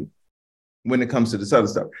seriously when it comes to this other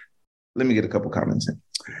stuff. Let me get a couple comments in.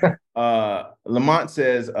 Lamont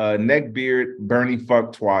says, Neckbeard Bernie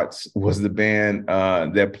Fuck Twats was the band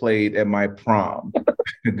that played at my prom.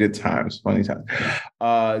 Good times, funny times.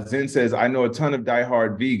 Zen says, I know a ton of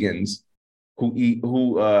diehard vegans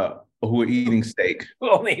who are eating steak.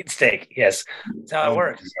 Who only eat steak, yes. That's how it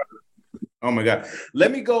works. Oh my God.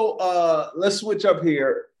 Let me go, let's switch up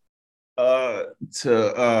here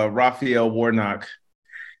to Raphael Warnock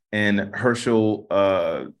and Herschel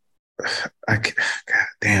I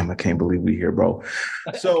can't believe we here, bro.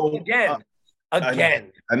 So again.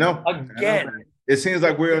 I know. It seems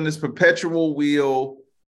like we're on this perpetual wheel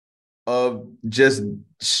of just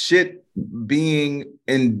shit being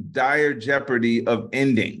in dire jeopardy of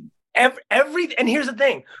ending. And here's the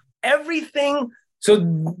thing. Everything.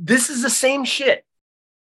 So this is the same shit.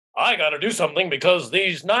 I got to do something because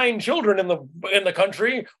these 9 children in the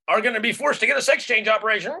country are going to be forced to get a sex change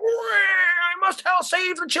operation. I must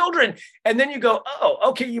save the children. And then you go, oh,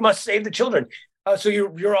 okay, you must save the children. So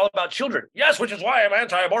you're all about children. Yes, which is why I'm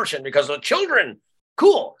anti-abortion, because of children.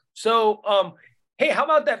 Cool. So, hey, how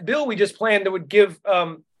about that bill we just planned that would give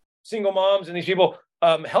single moms and these people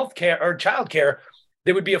health care or child care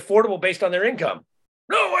that would be affordable based on their income?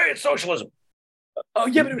 No way, it's socialism. Oh,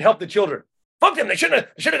 yeah, but it would help the children. Fuck them. They should have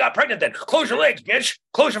got pregnant then. Close your legs, bitch.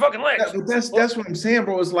 Close your fucking legs. That's what I'm saying,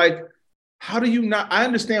 bro. It's like, how do you not? I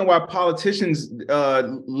understand why politicians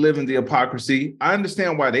live in the hypocrisy. I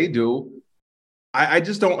understand why they do. I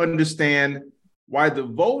just don't understand why the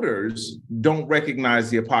voters don't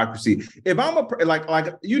recognize the hypocrisy. If I'm like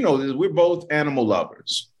we're both animal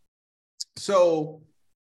lovers, so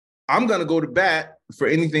I'm gonna go to bat for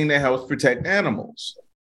anything that helps protect animals.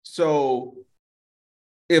 So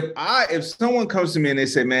if someone comes to me and they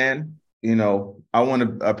say, man, I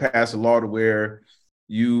want to pass a law to where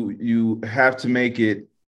you have to make it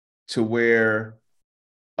to where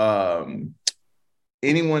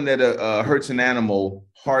anyone that hurts an animal,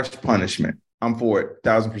 harsh punishment. I'm for it,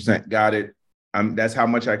 1,000%. Got it. That's how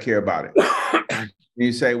much I care about it. And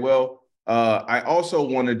you say, well, I also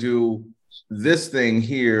want to do this thing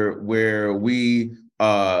here where we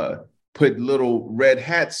put little red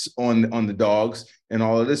hats on the dogs and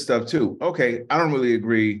all of this stuff too. Okay, I don't really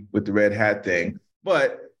agree with the red hat thing,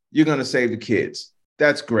 but you're going to save the kids.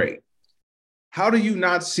 That's great. How do you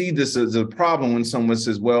not see this as a problem when someone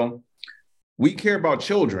says, well, we care about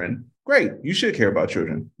children? Great, you should care about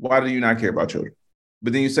children. Why do you not care about children?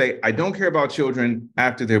 But then you say, I don't care about children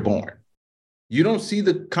after they're born. You don't see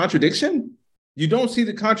the contradiction? You don't see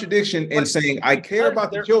the contradiction in saying, I care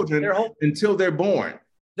about the children until they're born.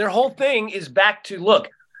 Their whole thing is back to, look,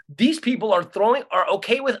 these people are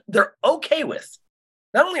okay with,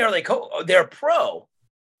 not only are they're pro,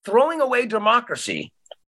 throwing away democracy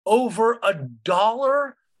over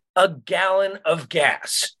 $1 a gallon of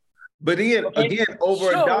gas. But again,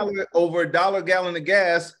 over a dollar gallon of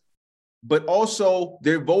gas, but also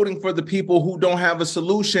they're voting for the people who don't have a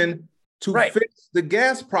solution to fix the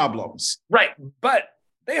gas problems. Right. But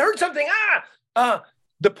they heard something.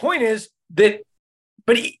 The point is that,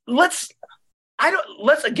 let's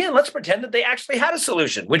pretend that they actually had a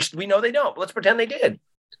solution, which we know they don't. Let's pretend they did.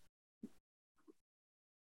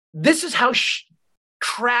 This is how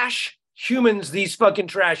trash humans these fucking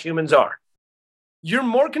trash humans are. You're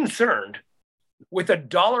more concerned with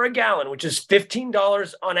 $1 a gallon, which is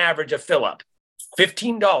 $15 on average a fill up,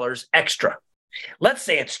 $15 extra. Let's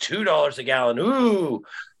say it's $2 a gallon. Ooh,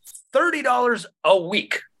 $30 a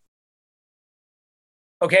week.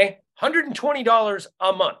 Okay, $120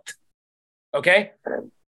 a month. Okay,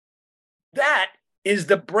 that is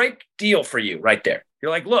the break deal for you right there.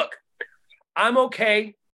 You're like, look, I'm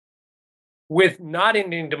okay with not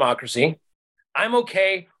ending democracy. I'm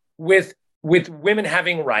okay with women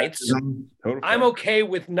having rights. I'm okay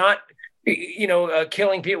with not,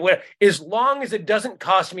 killing people, as long as it doesn't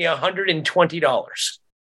cost me $120.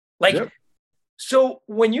 So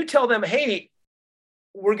when you tell them, hey,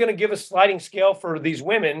 we're going to give a sliding scale for these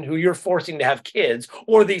women who you're forcing to have kids,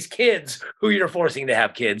 or these kids who you're forcing to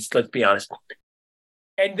have kids, let's be honest.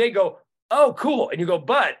 And they go, oh, cool. And you go,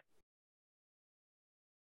 but,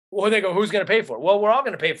 well, they go, who's going to pay for it? Well, we're all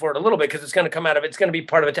going to pay for it a little bit because it's going to come out of it's going to be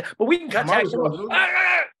part of it. But we can cut taxes.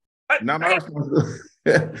 Not my responsibility.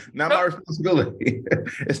 Not my responsibility.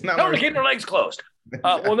 It's not. Tell her to keep her legs closed.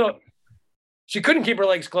 Well, no, she couldn't keep her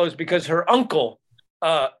legs closed because her uncle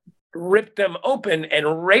ripped them open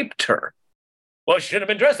and raped her. Well, she shouldn't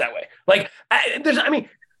have been dressed that way.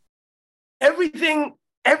 Everything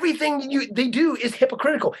they do is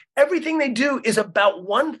hypocritical. Everything they do is about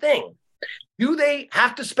one thing. Do they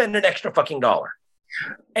have to spend an extra fucking dollar?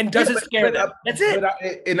 And does it scare them? That's it.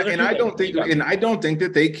 I don't think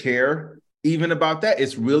that they care even about that.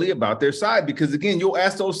 It's really about their side, because again, you'll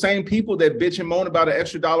ask those same people that bitch and moan about an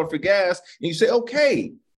extra dollar for gas, and you say,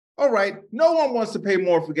 okay, all right, no one wants to pay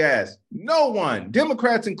more for gas. No one,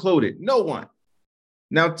 Democrats included, no one.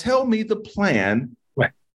 Now tell me the plan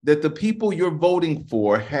that the people you're voting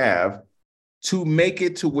for have to make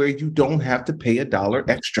it to where you don't have to pay $1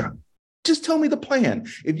 extra. Just tell me the plan.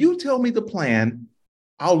 If you tell me the plan,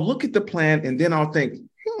 I'll look at the plan and then I'll think,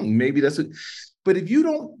 maybe that's it. But if you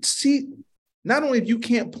don't see, not only if you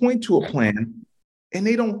can't point to a plan and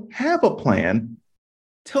they don't have a plan,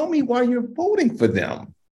 tell me why you're voting for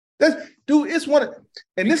them. It's one.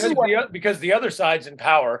 And this is because the other side's in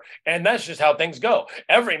power, and that's just how things go.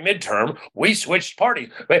 Every midterm, we switched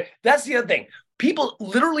parties. But that's the other thing. People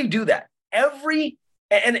literally do that.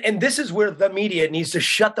 And this is where the media needs to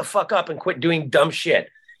shut the fuck up and quit doing dumb shit.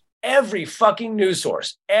 Every fucking news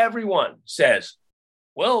source, everyone says,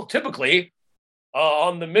 well, typically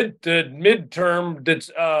on the midterm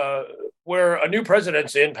that's where a new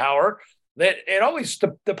president's in power, that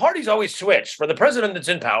the parties always switch. For the president that's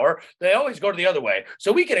in power, they always go to the other way.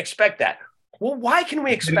 So we can expect that. Well, why can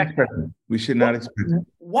we expect that? We should not expect it.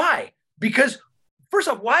 Why? Because first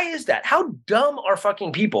off, why is that? How dumb are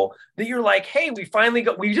fucking people that you're like, hey,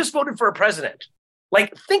 we just voted for a president.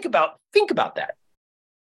 Like, think about that.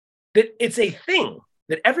 That it's a thing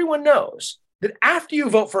that everyone knows that after you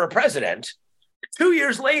vote for a president, 2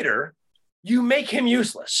 years later, you make him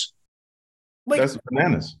useless. That's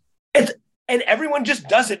bananas. And everyone just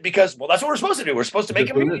does it because, well, that's what we're supposed to do. We're supposed to make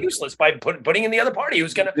him useless by putting in the other party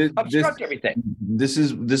who's going to obstruct everything. This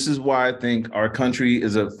is why I think our country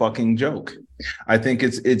is a fucking joke. I think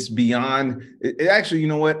it's beyond. Actually, you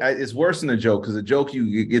know what? It's worse than a joke, because a joke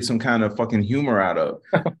you get some kind of fucking humor out of.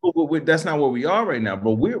 But that's not where we are right now.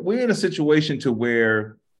 But we're in a situation to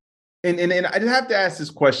where, and I have to ask this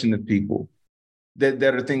question of people that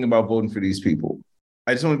are thinking about voting for these people.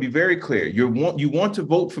 I just want to be very clear. You want to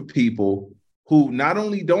vote for people who not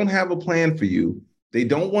only don't have a plan for you, they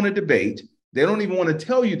don't want to debate, they don't even want to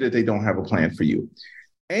tell you that they don't have a plan for you.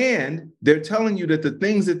 And they're telling you that the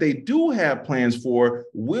things that they do have plans for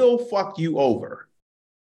will fuck you over.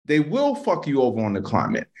 They will fuck you over on the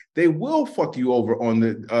climate. They will fuck you over on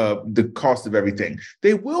the cost of everything.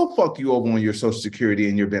 They will fuck you over on your Social Security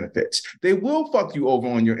and your benefits. They will fuck you over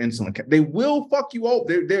on your insulin. They will fuck you over.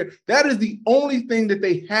 That is the only thing that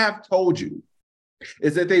they have told you,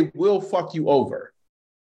 is that they will fuck you over.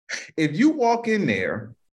 If you walk in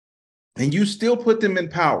there and you still put them in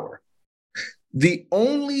power, the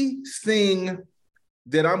only thing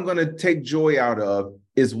that I'm going to take joy out of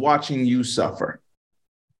is watching you suffer.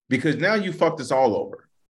 Because now you fucked us all over.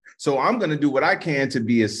 So I'm going to do what I can to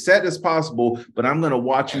be as set as possible, but I'm going to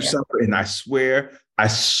watch you suffer. And I swear,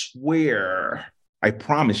 I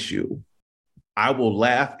promise you, I will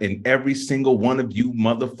laugh in every single one of you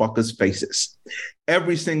motherfuckers' faces.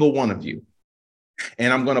 Every single one of you.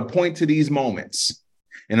 And I'm going to point to these moments.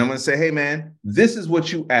 And I'm going to say, hey, man, this is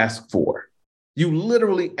what you asked for. You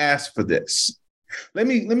literally asked for this. Let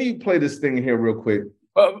me play this thing here real quick.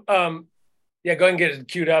 Yeah, go ahead and get it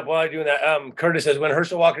queued up while I'm doing that. Curtis says, when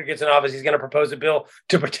Herschel Walker gets in office, he's going to propose a bill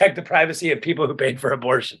to protect the privacy of people who paid for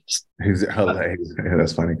abortions. He's hilarious.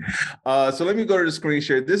 That's funny. So let me go to the screen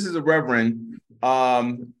share. This is a reverend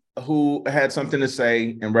who had something to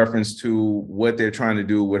say in reference to what they're trying to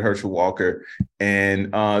do with Herschel Walker.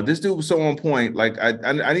 And this dude was so on point. Like, I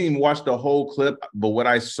didn't even watch the whole clip, but what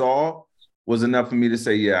I saw was enough for me to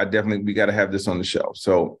say, yeah, we got to have this on the show.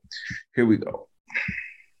 So here we go.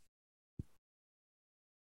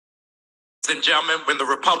 Ladies and gentlemen, when the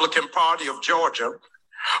Republican Party of Georgia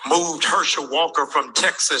moved Herschel Walker from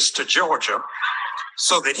Texas to Georgia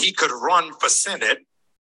so that he could run for Senate,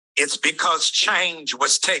 it's because change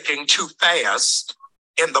was taking too fast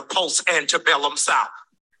in the post-antebellum South.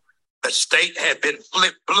 The state had been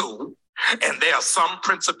flipped blue, and there are some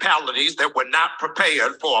principalities that were not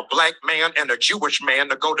prepared for a Black man and a Jewish man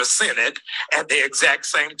to go to Senate at the exact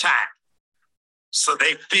same time. So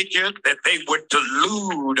they figured that they would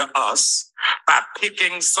delude us by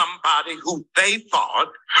picking somebody who they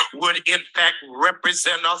thought would in fact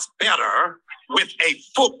represent us better with a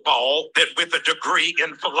football than with a degree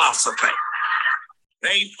in philosophy.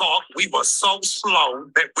 They thought we were so slow,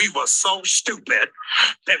 that we were so stupid,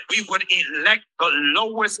 that we would elect the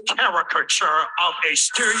lowest caricature of a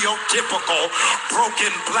stereotypical broken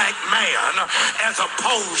Black man as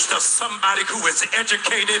opposed to somebody who is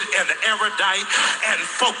educated and erudite and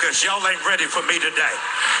focused. Y'all ain't ready for me today.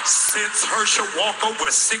 Since Herschel Walker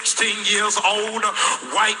was 16 years old,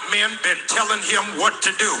 white men been telling him what to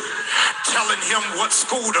do, telling him what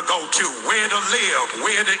school to go to, where to live,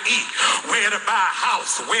 where to eat, where to buy a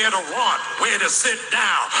house, where to run, where to sit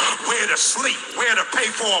down, where to sleep, where to pay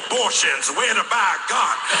for abortions, where to buy a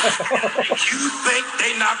gun. You think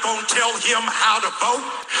they not gonna tell him how to vote?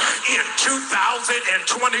 In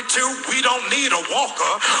 2022, we don't need a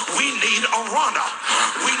walker, we need a runner.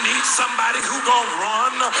 We need somebody who gonna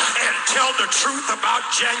run and tell the truth about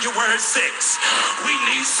January 6th. We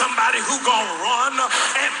need somebody who gonna run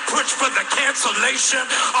and push for the cancellation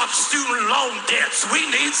of student loan debts. We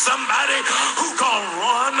need somebody who gonna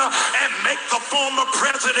run and make the former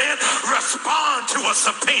president respond to a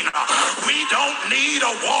subpoena. We don't need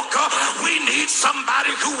a walker. We need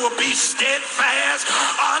somebody who will be steadfast,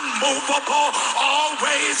 unmovable,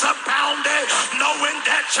 always abounding, knowing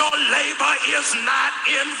that your labor is not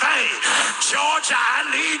in vain. Georgia, I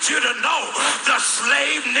need you to know the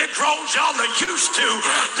slave Negroes y'all are used to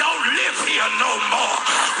don't live here no more.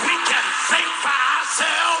 We can think for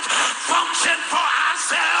ourselves, function for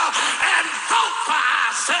ourselves, and vote for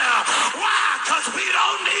ourselves. Why? Because we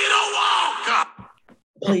don't need a walker.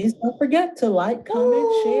 Please don't forget to like, comment,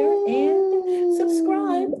 share, and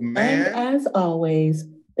subscribe. Man. And as always,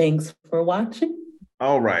 thanks for watching.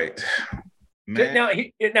 All right. Man. Now,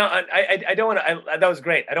 I don't want to. That was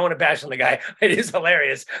great. I don't want to bash on the guy. It is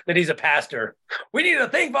hilarious that he's a pastor. We need to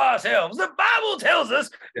think for ourselves. The Bible tells us.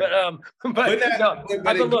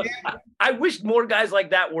 But look, I wish more guys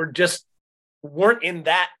like that weren't in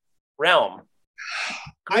that realm.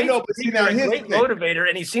 I know, but see, now he's a great motivator,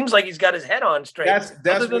 and he seems like he's got his head on straight. That's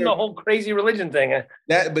other than the whole crazy religion thing.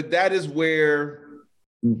 That is where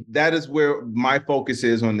my focus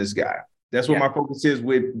is on this guy. That's what my focus is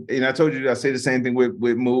with, and I told you I say the same thing with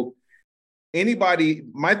Mook.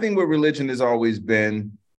 My thing with religion has always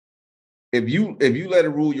been, if you let it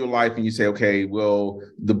rule your life and you say, okay, well,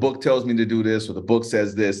 the book tells me to do this, or the book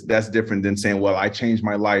says this, that's different than saying, well, I changed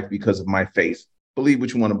my life because of my faith. Believe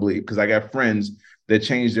what you want to believe, because I got friends that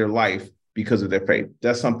changed their life because of their faith.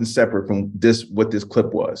 That's something separate from what this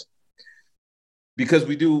clip was. Because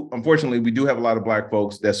unfortunately, we do have a lot of Black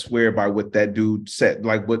folks that swear by what that dude said,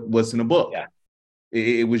 like what's in the book. Yeah.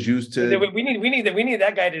 It was used to. We need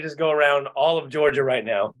that guy to just go around all of Georgia right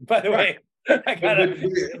now. By the way,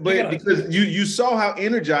 but because you saw how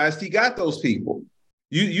energized he got those people.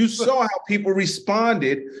 You saw how people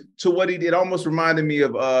responded to what he did. Almost reminded me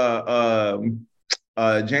of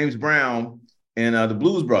James Brown and the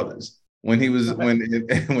Blues Brothers. When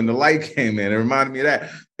the light came in, it reminded me of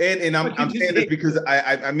that. And I'm saying this because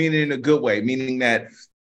I mean it in a good way, meaning that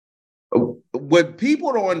what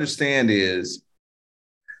people don't understand is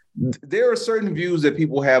there are certain views that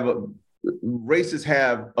people have, racists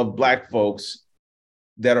have of Black folks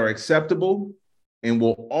that are acceptable, and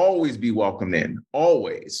will always be welcomed in,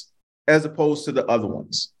 always, as opposed to the other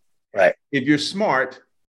ones. Right. If you're smart,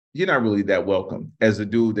 you're not really that welcome as a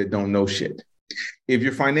dude that don't know shit. If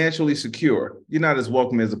you're financially secure, you're not as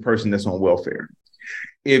welcome as a person that's on welfare.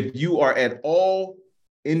 If you are at all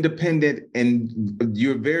independent and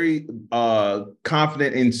you're very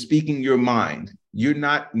confident in speaking your mind, you're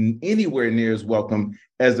not anywhere near as welcome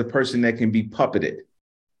as the person that can be puppeted.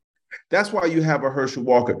 That's why you have a Herschel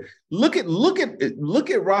Walker. Look at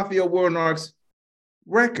Raphael Warnock's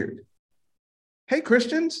record. Hey,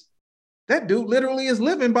 Christians, that dude literally is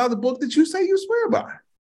living by the book that you say you swear by.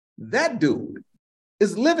 That dude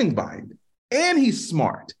is living by it, and he's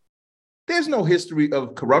smart. There's no history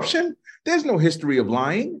of corruption. There's no history of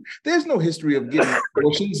lying. There's no history of getting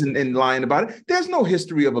abortions and lying about it. There's no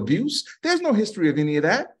history of abuse. There's no history of any of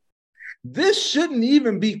that. This shouldn't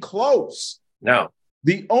even be close. No.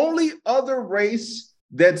 The only other race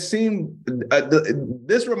that seemed,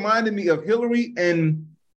 this reminded me of Hillary and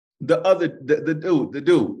the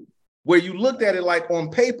dude, where you looked at it like on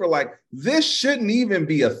paper, like this shouldn't even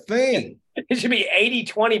be a thing. It should be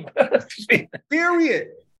 80-20. Period.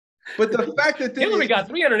 But the fact that Hillary got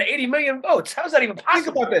 380 million votes, how is that even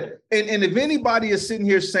possible? Think about that. And if anybody is sitting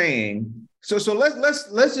here saying, so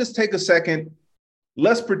let's just take a second.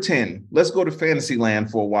 Let's pretend. Let's go to fantasy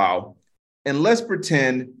land for a while, and let's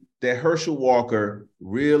pretend that Herschel Walker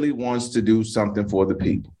really wants to do something for the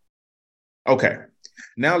people. Okay.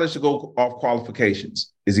 Now let's go off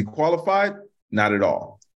qualifications. Is he qualified? Not at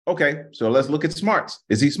all. Okay, so let's look at smarts.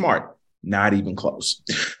 Is he smart? Not even close.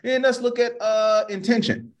 And let's look at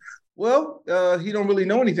intention. Well, he don't really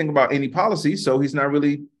know anything about any policy, so he's not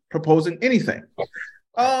really proposing anything.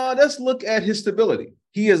 Let's look at his stability.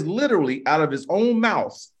 He has literally, out of his own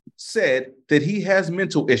mouth, said that he has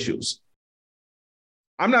mental issues.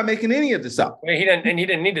 I'm not making any of this up. He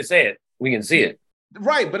didn't need to say it. We can see it.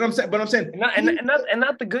 Right, but I'm saying,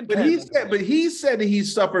 not the good. But he said that he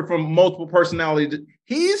suffered from multiple personality.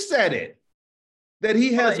 He said it. That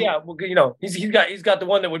he has. He's got the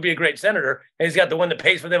one that would be a great senator, and he's got the one that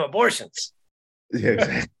pays for them abortions.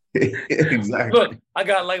 Yeah, exactly. Look, I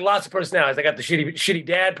got like lots of personalities. I got the shitty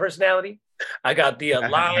dad personality. I got the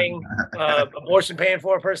lying, abortion paying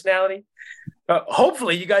for personality.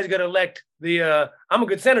 Hopefully, you guys are going to elect the I'm a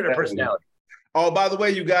good senator personality. Oh, by the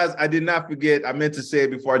way, you guys, I did not forget. I meant to say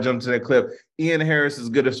it before I jumped to that clip. Ian Harris is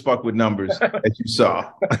good as fuck with numbers, as you saw.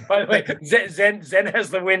 By the way, Zen has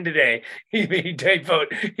the win today. He did vote.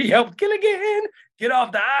 He helped Gilligan get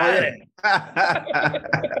off the island.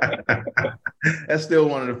 That's still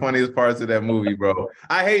one of the funniest parts of that movie, bro.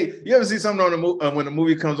 I hate, you ever see something on the when the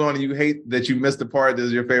movie comes on and you hate that you missed the part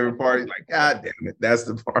that's your favorite part? You're like, God damn it, that's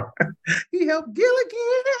the part. He helped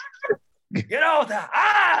Gilligan get off the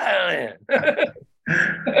island.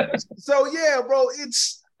 So yeah, bro,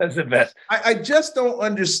 that's the best. I just don't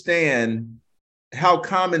understand how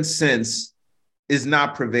common sense is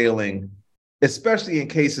not prevailing, especially in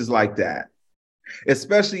cases like that,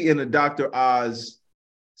 especially in a Dr. Oz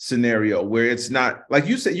scenario where it's not, like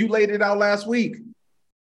you said, you laid it out last week.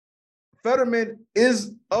 Fetterman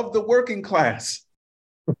is of the working class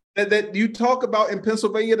that you talk about in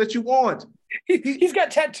Pennsylvania that you want. He's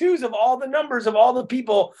got tattoos of all the numbers of all the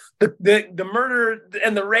people, the murder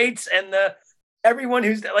and the rates and the everyone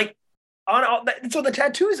who's like on all that. That's what the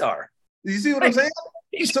tattoos are. You see what I'm saying?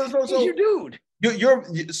 He's your dude.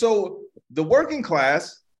 So the working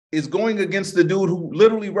class is going against the dude who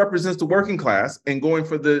literally represents the working class and going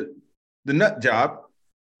for the nut job.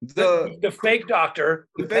 The fake doctor,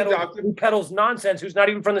 who peddles nonsense, who's not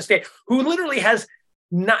even from the state, who literally has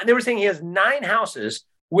not. They were saying he has 9 houses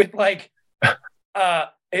with like.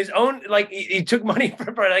 His own, like he took money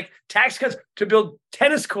for like tax cuts to build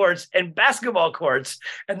tennis courts and basketball courts,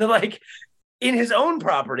 and they're like in his own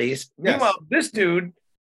properties. Yes. Meanwhile, this dude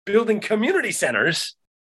building community centers.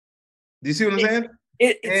 Do you see what I'm saying?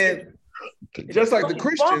 Just like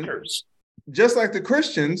the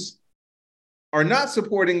Christians are not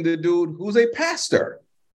supporting the dude who's a pastor.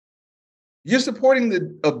 You're supporting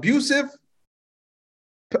the abusive,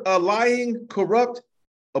 lying, corrupt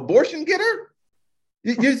abortion getter?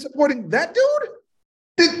 You're supporting that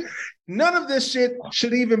dude? None of this shit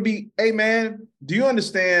should even be, hey man, do you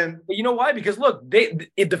understand? But you know why? Because look,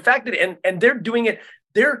 the fact that and they're doing it,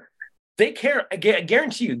 they care, I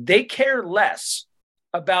guarantee you, they care less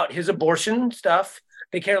about his abortion stuff.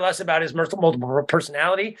 They care less about his multiple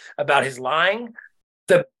personality, about his lying.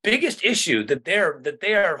 The biggest issue that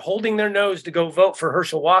they are holding their nose to go vote for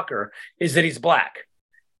Herschel Walker is that he's black.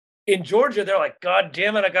 In Georgia, they're like, God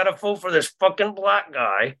damn it, I got to vote for this fucking black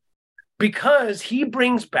guy because he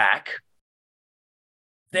brings back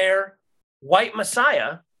their white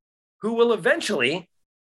messiah who will eventually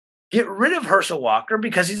get rid of Herschel Walker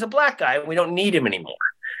because he's a black guy and we don't need him anymore.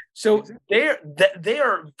 So they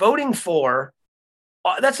are voting for.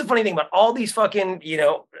 That's the funny thing about all these fucking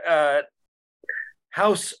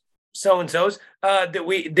House so-and-sos that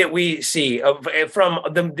we see from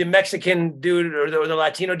the Mexican dude or the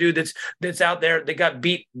Latino dude that's out there that got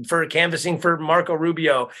beat for canvassing for Marco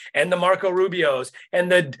Rubio, and the Marco Rubios,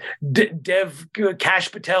 and the Dev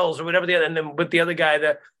Cash Patels or whatever and then with the other guy,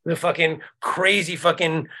 the fucking crazy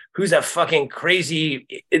fucking, who's that fucking crazy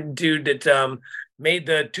dude that made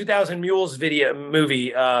the 2000 Mules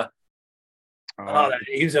movie.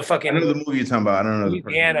 He was a fucking. I know the movie you're talking about. I don't know.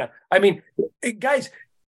 Louisiana. I mean, guys,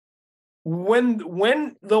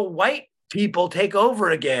 when the white people take over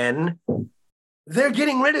again, they're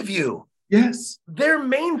getting rid of you. Yes. Their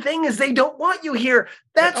main thing is they don't want you here.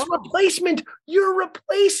 That's replacement. You're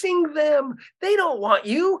replacing them. They don't want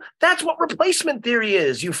you. That's what replacement theory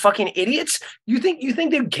is. You fucking idiots. You think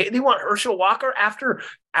they want Herschel Walker after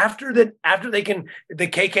the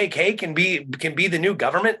KKK can be the new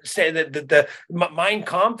government? Say that the Mein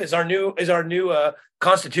Kampf is our new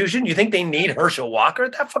constitution. You think they need Herschel Walker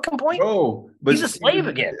at that fucking point? Oh, but he's a slave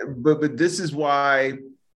again. But this is why,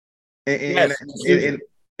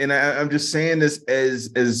 and I'm just saying this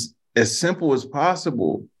as simple as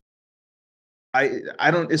possible. I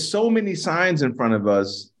don't. It's so many signs in front of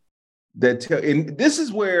us that tell, and this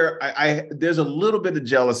is where there's a little bit of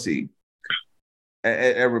jealousy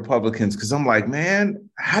at Republicans, because I'm like, man,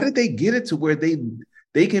 how did they get it to where they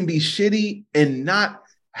can be shitty and not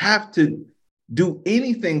have to do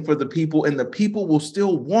anything for the people, and the people will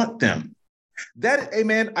still want them? That, hey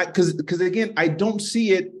man, because again, I don't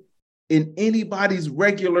see it in anybody's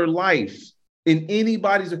regular life. Hey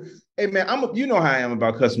man, you know how I am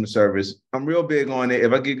about customer service. I'm real big on it.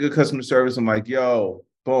 If I get good customer service, I'm like, yo,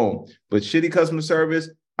 boom. But shitty customer service,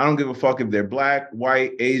 I don't give a fuck if they're black,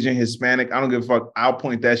 white, Asian, Hispanic. I don't give a fuck. I'll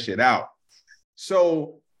point that shit out.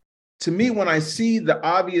 So to me, when I see the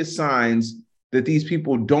obvious signs that these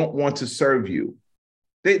people don't want to serve you,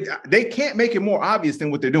 they can't make it more obvious than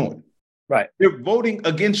what they're doing. Right. They're voting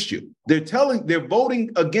against you. They're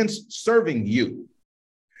voting against serving you.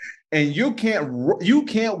 And you can't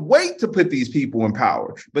wait to put these people in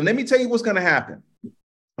power. But let me tell you what's going to happen.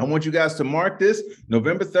 I want you guys to mark this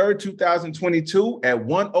November 3rd, 2022 at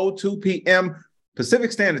 1:02 p.m.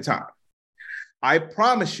 Pacific Standard Time. I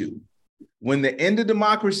promise you, when the end of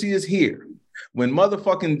democracy is here, when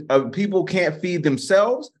motherfucking people can't feed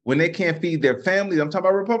themselves, when they can't feed their families, I'm talking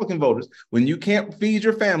about Republican voters, when you can't feed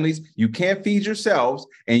your families, you can't feed yourselves,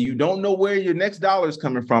 and you don't know where your next dollar is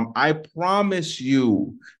coming from, I promise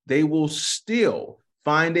you, they will still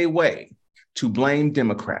find a way to blame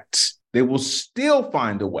Democrats. They will still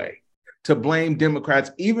find a way to blame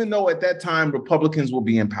Democrats, even though at that time Republicans will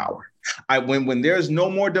be in power. When there's no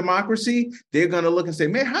more democracy, they're going to look and say,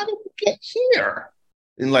 man, how did we get here?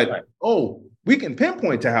 And like, oh, we can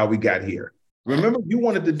pinpoint to how we got here. Remember, you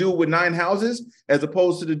wanted the dude with 9 houses as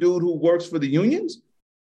opposed to the dude who works for the unions.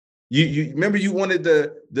 You remember you wanted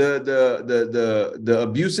the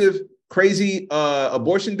abusive, crazy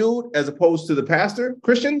abortion dude as opposed to the pastor.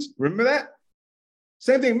 Christians, remember that?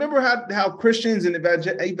 Same thing. Remember how Christians and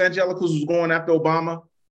evangelicals was going after Obama,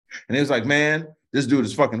 and it was like, man, this dude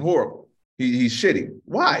is fucking horrible. He's shitty.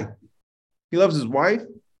 Why? He loves his wife,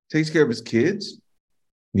 takes care of his kids.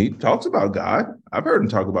 He talks about God. I've heard him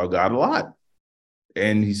talk about God a lot.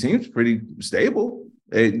 And he seems pretty stable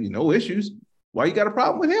and no issues. Why you got a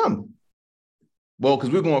problem with him? Well, because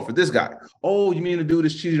we're going for this guy. Oh, you mean the dude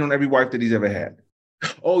that's cheated on every wife that he's ever had?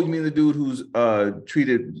 Oh, you mean the dude who's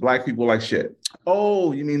treated black people like shit?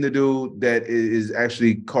 Oh, you mean the dude that is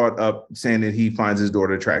actually caught up saying that he finds his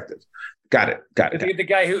daughter attractive? Got it. The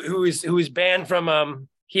guy who is banned from,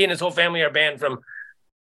 he and his whole family are banned from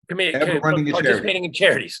participating in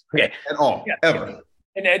charities. Okay. At all, yeah. Ever.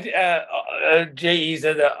 And J.E.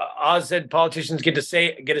 said Oz said politicians get a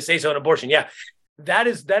say so on abortion. Yeah, that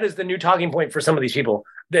is the new talking point for some of these people,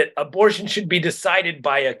 that abortion should be decided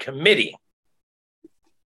by a committee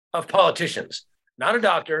of politicians, not a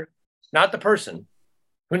doctor, not the person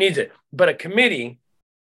who needs it, but a committee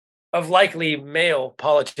of likely male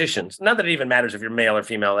politicians. Not that it even matters if you're male or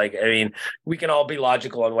female. Like, I mean, we can all be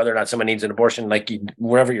logical on whether or not someone needs an abortion,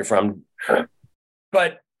 wherever you're from.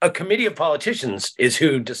 But a committee of politicians is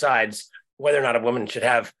who decides whether or not a woman should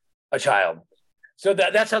have a child. So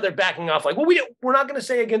that's how they're backing off. Like, well, we're not going to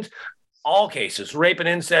say against all cases, rape and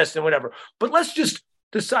incest and whatever, but let's just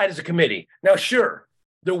decide as a committee. Now, sure,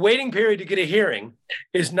 the waiting period to get a hearing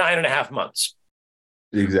is 9.5 months.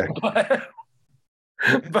 Exactly.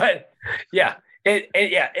 But yeah,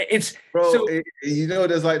 It's bro. so,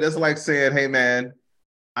 That's like saying, hey man,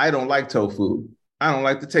 I don't like tofu. I don't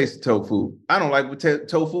like the taste of tofu. I don't like what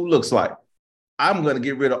tofu looks like. I'm gonna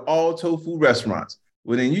get rid of all tofu restaurants.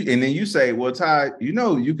 Well, then you say, well, Ty,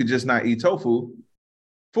 you could just not eat tofu.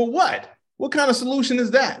 For what? What kind of solution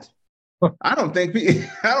is that? I don't think look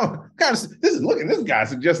at this guy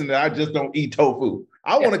suggesting that I just don't eat tofu.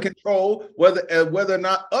 I want to control whether or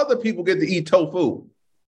not other people get to eat tofu.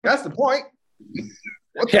 That's the point.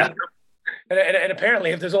 And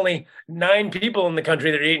apparently, if there's only 9 people in the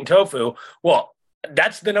country that are eating tofu, well,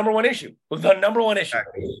 that's the number one issue. The number one issue.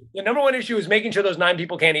 The number one issue is making sure those 9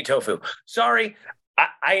 people can't eat tofu. Sorry,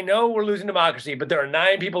 I know we're losing democracy, but there are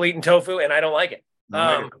 9 people eating tofu, and I don't like it.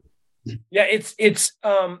 It's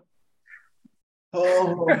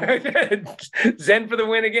Zen for the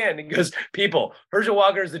win again. He goes, people, Herschel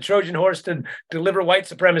Walker is the Trojan horse to deliver white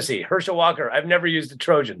supremacy. Herschel Walker, I've never used the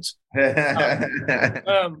Trojans.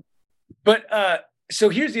 So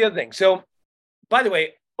here's the other thing. So, by the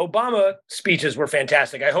way, Obama speeches were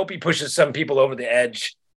fantastic. I hope he pushes some people over the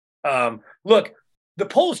edge. Look, the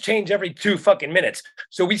polls change every 2 fucking minutes.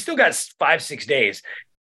 So we still got 5-6 days.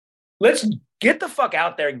 Let's get the fuck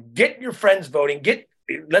out there. Get your friends voting.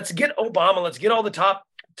 Let's get Obama. Let's get all the top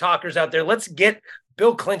talkers out there. Let's get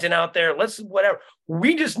Bill Clinton out there. Let's whatever.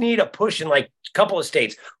 We just need a push in like a couple of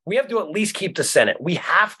states. We have to at least keep the Senate. We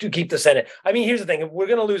have to keep the Senate. I mean, here's the thing. We're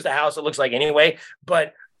going to lose the House, it looks like anyway,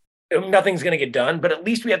 but nothing's going to get done. But at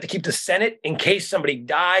least we have to keep the Senate in case somebody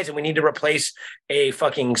dies and we need to replace a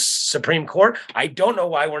fucking Supreme Court. I don't know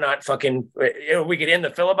why we're not fucking, we could end the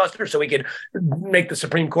filibuster so we could make the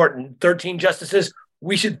Supreme Court 13 justices.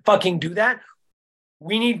 We should fucking do that.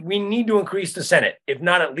 We need to increase the Senate, if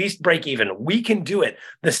not at least break even. We can do it.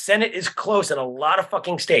 The Senate is close in a lot of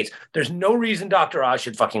fucking states. There's no reason Dr. Oz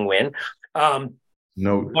should fucking win.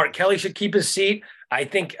 No. Mark Kelly should keep his seat. I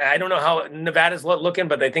don't know how Nevada's looking,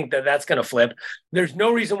 but I think that's going to flip. There's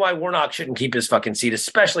no reason why Warnock shouldn't keep his fucking seat,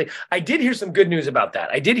 especially. I did hear some good news about that.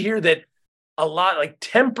 I did hear that a lot, like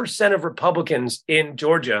 10% of Republicans in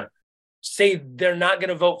Georgia say they're not going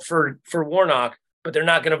to vote for Warnock, but they're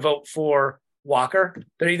not going to vote for Walker.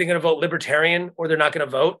 They're either going to vote Libertarian or they're not going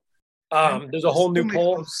to vote. There's a whole new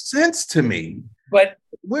poll. No sense to me. But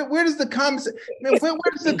where does the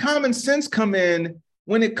common sense come in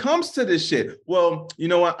when it comes to this shit? Well, you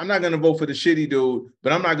know what? I'm not going to vote for the shitty dude,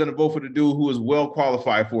 but I'm not going to vote for the dude who is well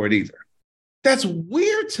qualified for it either. That's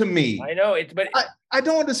weird to me. I know it, but I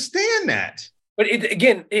don't understand that. But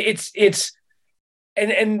it's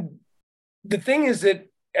the thing is that,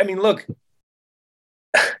 I mean, look.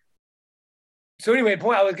 So anyway,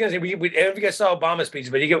 point I was going to say, we if you guys saw Obama's speech,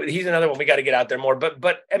 but he's another one we got to get out there more.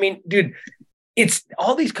 But I mean, dude, it's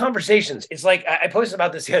all these conversations. It's like I posted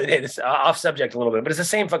about this the other day. This off subject a little bit, but it's the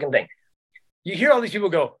same fucking thing. You hear all these people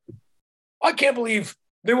go, "I can't believe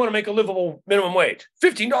they want to make a livable minimum wage,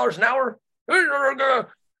 $15 an hour."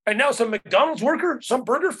 And now some McDonald's worker, some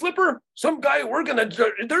burger flipper, some guy working, they're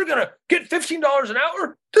going to get $15 an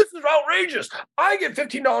hour? This is outrageous. I get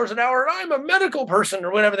 $15 an hour and I'm a medical person,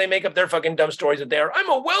 or whatever they make up their fucking dumb stories that they are. I'm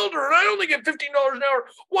a welder and I only get $15 an hour.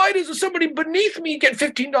 Why does somebody beneath me get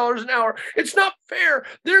 $15 an hour? It's not fair.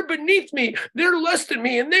 They're beneath me. They're less than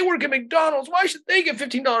me and they work at McDonald's. Why should they get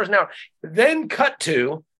 $15 an hour? Then cut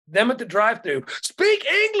to them at the drive-thru. Speak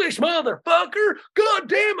English, motherfucker. God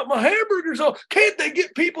damn it, my hamburgers all. Can't they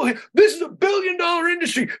get people here? This is $1 billion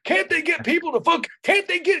industry. Can't they get people to can't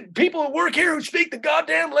they get people to work here who speak the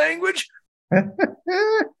goddamn language?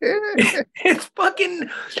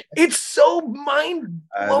 It's so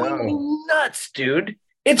mind-blowing nuts, dude.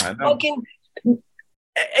 It's fucking,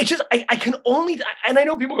 it's just, I can only, and I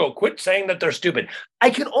know people go, quit saying that they're stupid. I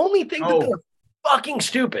can only think that they're fucking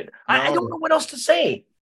stupid. I don't know what else to say.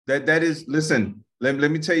 That is, listen, let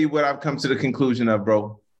me tell you what I've come to the conclusion of,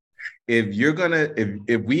 bro. If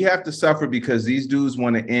we have to suffer because these dudes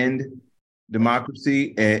want to end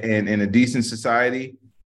democracy and in a decent society,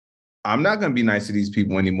 I'm not going to be nice to these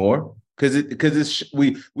people anymore because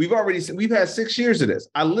we've had 6 years of this.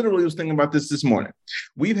 I literally was thinking about this morning.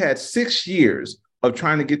 We've had 6 years of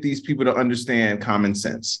trying to get these people to understand common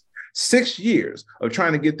sense. 6 years of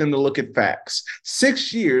trying to get them to look at facts.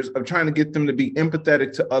 6 years of trying to get them to be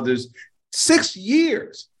empathetic to others. 6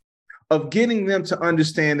 years of getting them to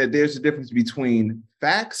understand that there's a difference between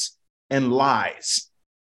facts and lies.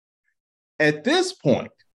 At this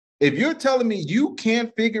point, if you're telling me you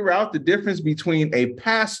can't figure out the difference between a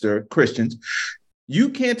pastor, Christians,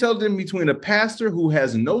 you can't tell the difference between a pastor who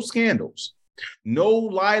has no scandals, no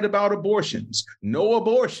lied about abortions, no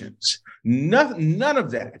abortions, none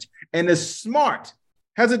of that, and is smart,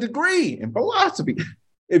 has a degree in philosophy.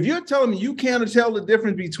 If you're telling me you can't tell the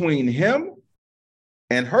difference between him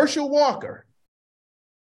and Herschel Walker,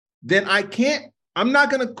 then I'm not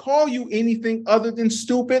going to call you anything other than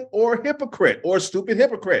stupid or hypocrite or stupid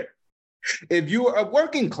hypocrite. If you're a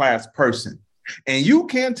working class person and you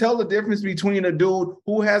can't tell the difference between a dude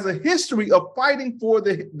who has a history of fighting for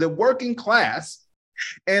the working class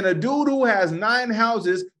and a dude who has 9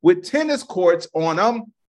 houses with tennis courts on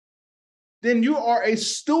them, then you are a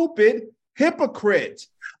stupid hypocrite.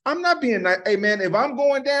 I'm not being nice. Hey, man, if I'm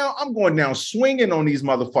going down swinging on these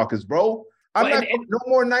motherfuckers, bro. No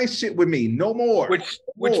more nice shit with me. No more. Which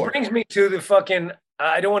brings me to the fucking,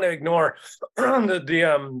 I don't want to ignore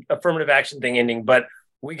the affirmative action thing ending, but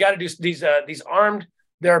we got to do these armed,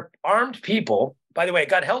 they're armed people. By the way, it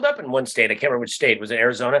got held up in one state. I can't remember which state. It was in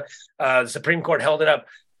Arizona. The Supreme Court held it up.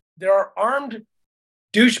 There are armed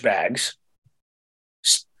douchebags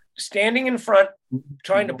standing in front,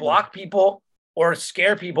 trying to block people or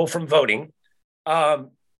scare people from voting,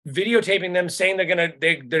 videotaping them, saying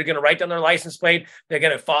they're gonna write down their license plate, they're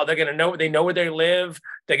gonna know where they live,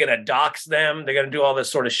 they're gonna dox them, they're gonna do all this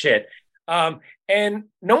sort of shit. And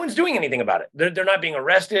no one's doing anything about it. They're not being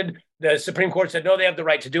arrested. The Supreme Court said, no, they have the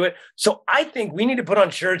right to do it. So I think we need to put on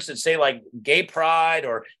shirts that say like gay pride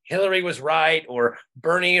or Hillary was right or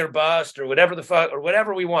Bernie or bust or whatever the fuck, or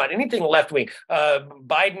whatever we want. Anything left wing,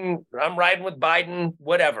 Biden, I'm riding with Biden,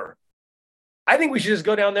 whatever. I think we should just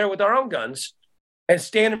go down there with our own guns and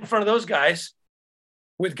stand in front of those guys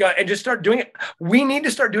with guns and just start doing it. We need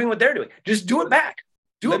to start doing what they're doing. Just do it back.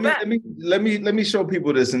 Let me show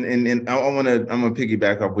people this, and I'm gonna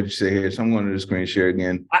piggyback off what you say here. So I'm going to the screen share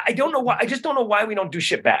again. I don't know why. I just don't know why we don't do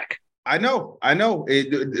shit back. I know.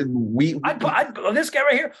 This guy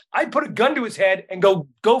right here, I'd put a gun to his head and go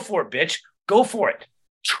for it, bitch. Go for it.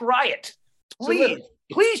 Try it, please.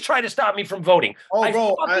 Please try to stop me from voting. Oh,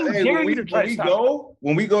 bro,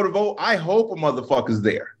 when we go to vote, I hope a motherfucker's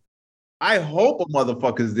there. I hope a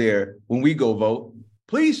motherfucker's there when we go vote.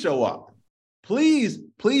 Please show up. Please,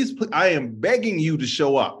 I am begging you to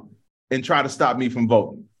show up and try to stop me from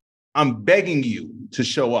voting. I'm begging you to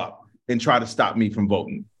show up and try to stop me from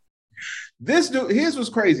voting. This dude, here's what's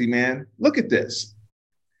crazy, man. Look at this.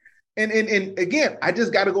 And again, I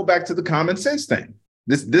just got to go back to the common sense thing.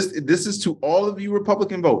 This is to all of you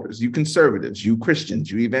Republican voters, you conservatives, you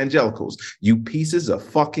Christians, you evangelicals, you pieces of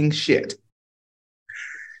fucking shit.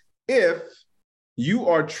 If you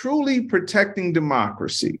are truly protecting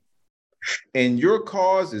democracy, and your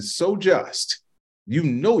cause is so just, you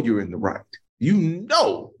know you're in the right. You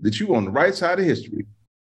know that you're on the right side of history.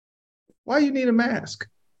 Why you need a mask?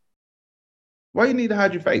 Why you need to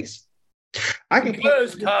hide your face?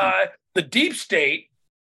 Because the deep state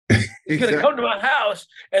is going to come to my house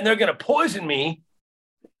and they're going to poison me,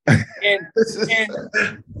 and they're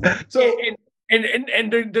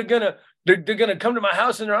going to come to my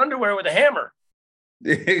house in their underwear with a hammer.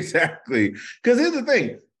 Exactly. Because here's the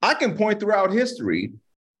thing. I can point throughout history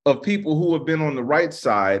of people who have been on the right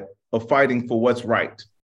side of fighting for what's right.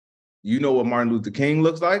 You know what Martin Luther King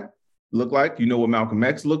looked like? You know what Malcolm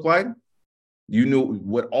X looked like? You know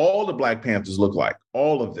what all the Black Panthers look like,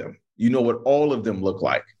 all of them. You know what all of them look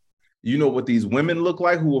like. You know what these women look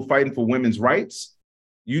like who were fighting for women's rights.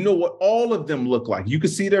 You know what all of them look like. You can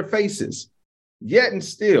see their faces. Yet and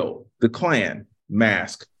still, the Klan,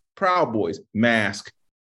 mask. Proud Boys, mask.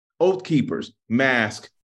 Oath Keepers, mask.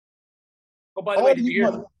 Oh, by the way, did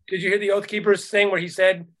you hear the Oath Keepers thing where he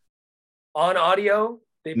said on audio,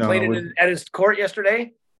 they played it at his court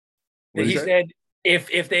yesterday, that he said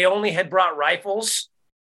if they only had brought rifles,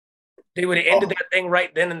 they would have ended that thing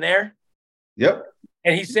right then and there. Yep.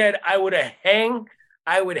 And he said, I would hang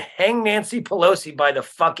Nancy Pelosi by the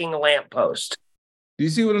fucking lamppost. Do you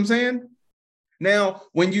see what I'm saying? Now,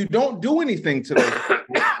 when you don't do anything to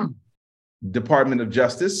the Department of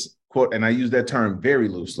Justice, quote, and I use that term very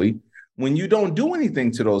loosely, when you don't do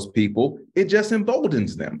anything to those people, it just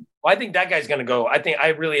emboldens them. Well, I think that guy's going to go. I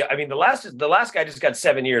mean, the last guy just got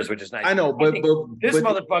 7 years, which is nice. I know, but this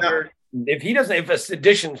motherfucker, if a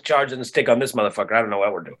sedition charge doesn't stick on this motherfucker, I don't know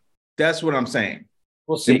what we're doing. That's what I'm saying.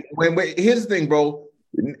 We'll see. Here's the thing, bro.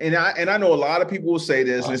 And I know a lot of people will say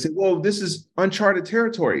this and they say, well, this is uncharted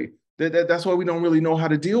territory. That's why we don't really know how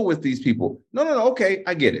to deal with these people. No. Okay,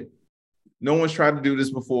 I get it. No one's tried to do this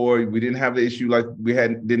before. We didn't have the issue like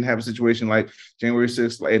didn't have a situation like January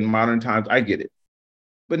 6th in modern times. I get it.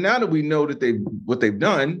 But now that we know that what they've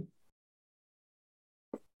done,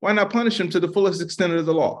 why not punish them to the fullest extent of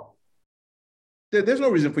the law? There's no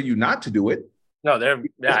reason for you not to do it. No,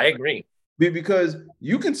 I agree. Because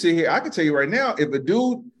you can sit here, I can tell you right now,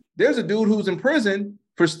 there's a dude who's in prison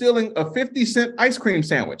for stealing a 50-cent ice cream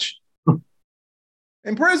sandwich.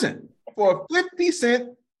 in prison for a 50-cent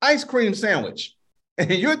ice cream sandwich.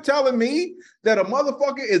 And you're telling me that a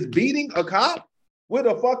motherfucker is beating a cop with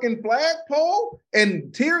a fucking flagpole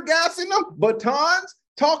and tear gassing them, batons,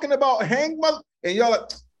 talking about hang mother, and y'all like,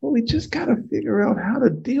 well, we just got to figure out how to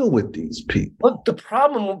deal with these people. Well, the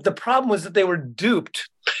problem was that they were duped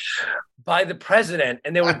by the president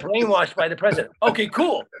and they were brainwashed by the president. Okay,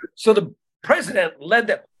 cool. So the president led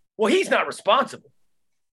them. Well, he's not responsible.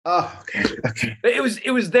 Oh, okay.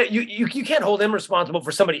 It was that you can't hold him responsible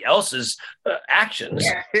for somebody else's actions.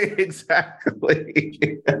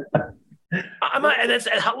 Exactly. I'm not, and that's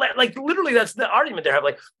like literally that's the argument they have.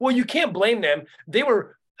 Like, well, you can't blame them. They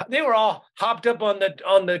were all hopped up on the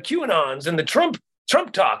QAnons and the Trump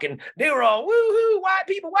talk, and they were all woo-hoo, white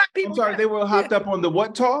people. I'm sorry, they were hopped up on the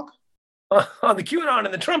what talk? On the QAnon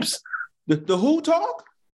and the Trumps. The who talk?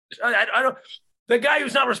 I don't. The guy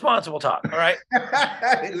who's not responsible talk. All right.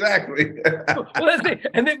 Exactly. Well, that's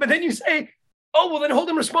it. But then you say, oh, well, then hold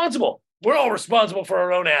him responsible. We're all responsible for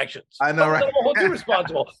our own actions. I know, right? Then we'll hold you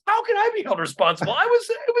responsible. How can I be held responsible? It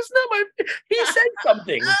was not my. He said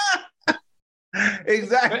something.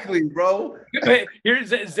 Exactly, bro.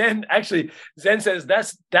 Here's Zen. Actually, Zen says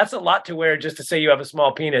that's a lot to wear just to say you have a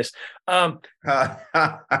small penis.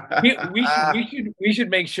 We should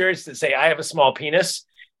make shirts that say I have a small penis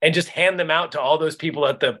and just hand them out to all those people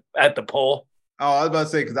at the poll. Oh, I was about to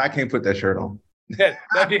say because I can't put that shirt on. That'd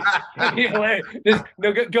be hilarious. Just,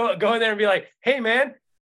 go in there and be like, "Hey, man,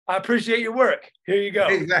 I appreciate your work. Here you go.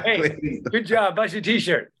 Exactly. Hey, good job. Buy your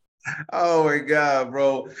T-shirt." Oh my god,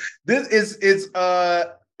 bro! It's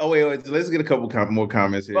Oh wait. Let's get a couple more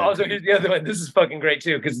comments here. Well, also, here's the other one. This is fucking great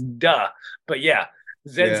too, because duh. But yeah,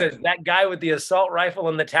 Zen says that guy with the assault rifle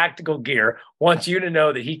and the tactical gear wants you to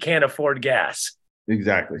know that he can't afford gas.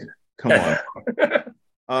 Exactly. Come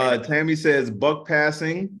on. Tammy says buck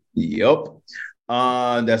passing. Yep.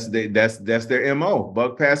 That's their MO.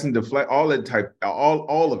 Buck passing, deflect, all that type,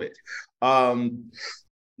 all of it.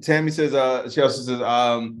 Tammy says, she also says,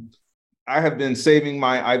 I have been saving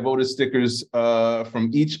my I voted stickers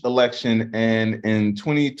from each election, and in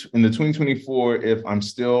the 2024, if I'm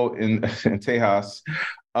still in Tejas,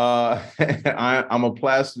 I'm gonna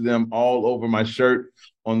plaster them all over my shirt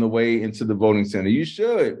on the way into the voting center. You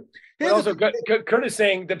should. But also, Kurt is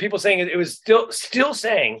saying that people saying it was still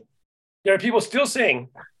saying there are people still saying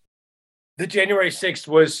that January 6th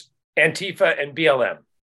was Antifa and BLM.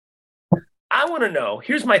 I want to know.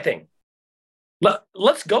 Here's my thing.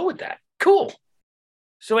 Let's go with that. Cool.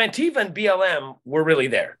 So Antifa and BLM were really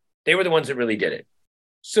there. They were the ones that really did it.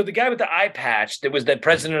 So the guy with the eye patch that was the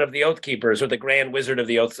president of the Oath Keepers or the Grand Wizard of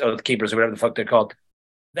the Oath Keepers or whatever the fuck they're called,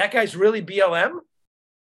 that guy's really BLM?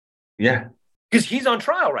 Yeah. Because he's on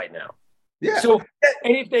trial right now. Yeah. So,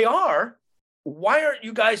 and if they are, why aren't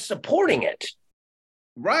you guys supporting it?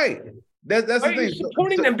 Right. That's the thing. Why are you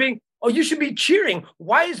supporting them being, you should be cheering.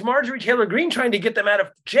 Why is Marjorie Taylor Greene trying to get them out of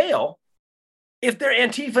jail if they're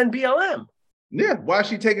Antifa and BLM? Yeah. Why is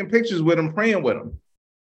she taking pictures with them, praying with them?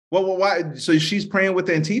 Well, why? So she's praying with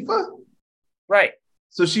Antifa? Right.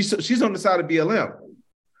 So she's on the side of BLM.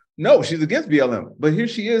 No, she's against BLM. But here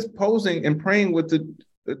she is posing and praying with the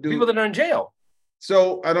people that are in jail.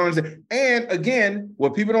 So I don't understand. And again,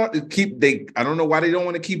 what people don't keep, I don't know why they don't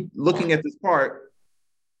want to keep looking at this part.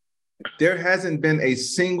 There hasn't been a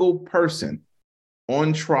single person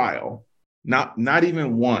on trial, not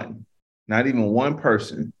even one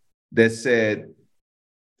person that said,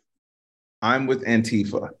 I'm with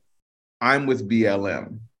Antifa, I'm with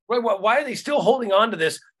BLM. Right? Why are they still holding on to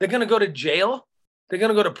this? They're going to go to jail. They're going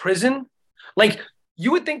to go to prison. Like,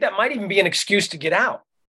 you would think that might even be an excuse to get out.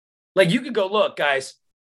 Like, you could go, look, guys,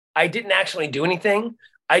 I didn't actually do anything.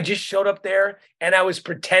 I just showed up there and I was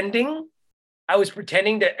pretending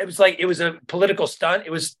that it was a political stunt.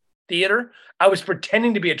 It was theater. I was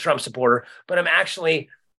pretending to be a Trump supporter, but I'm actually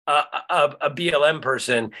a BLM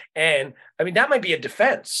person. And I mean, that might be a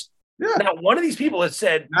defense. Yeah. Now, one of these people has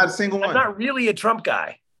said, not a single one. I'm not really a Trump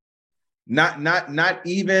guy. Not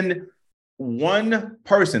even one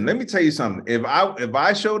person. Let me tell you something. If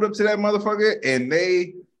I showed up to that motherfucker and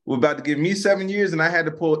they were about to give me 7 years and I had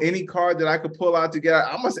to pull any card that I could pull out to get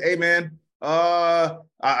out, I'm gonna say, hey man,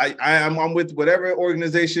 I'm with whatever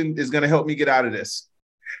organization is gonna help me get out of this.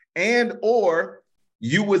 And or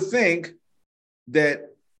you would think that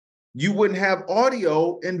you wouldn't have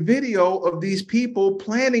audio and video of these people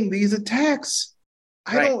planning these attacks.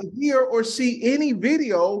 Right. I don't hear or see any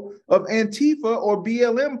video of Antifa or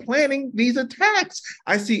BLM planning these attacks.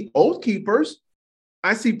 I see Oath Keepers.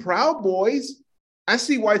 I see Proud Boys. I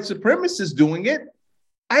see white supremacists doing it.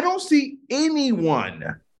 I don't see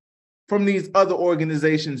anyone from these other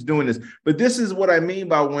organizations doing this. But this is what I mean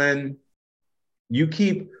by when you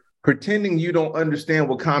keep pretending you don't understand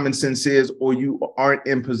what common sense is, or you aren't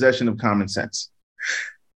in possession of common sense.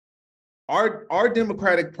 Our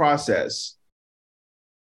democratic process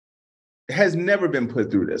has never been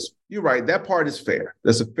put through this. You're right. That part is fair.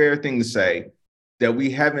 That's a fair thing to say, that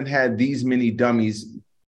we haven't had these many dummies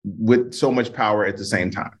with so much power at the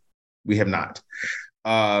same time. We have not.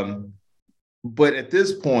 But at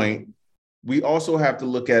this point, we also have to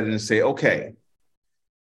look at it and say, okay,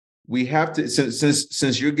 we have to,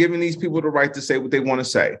 since you're giving these people the right to say what they want to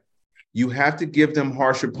say, you have to give them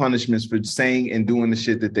harsher punishments for saying and doing the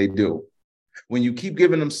shit that they do. When you keep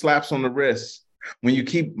giving them slaps on the wrist, when you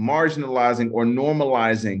keep marginalizing or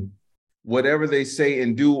normalizing whatever they say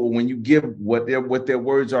and do, or when you give what their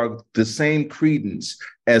words are the same credence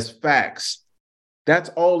as facts, that's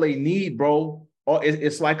all they need, bro.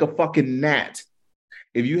 It's like a fucking gnat.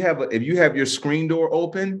 If you have your screen door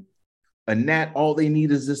open, a gnat, all they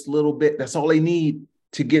need is this little bit. That's all they need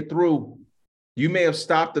to get through. You may have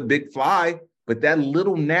stopped a big fly, but that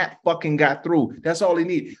little gnat fucking got through. That's all they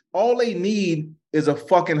need. All they need is a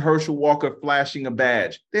fucking Herschel Walker flashing a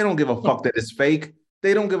badge. They don't give a fuck that it's fake.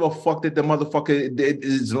 They don't give a fuck that the motherfucker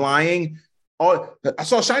is lying. I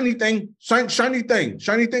saw a shiny thing. Shiny thing.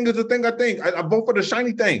 Shiny thing is the thing I think. I vote for the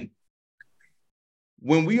shiny thing.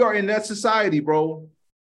 When we are in that society, bro,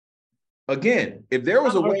 again, if there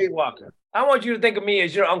was a way... Walker, I want you to think of me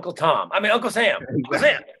as your Uncle Tom. I mean, Uncle Sam. Uncle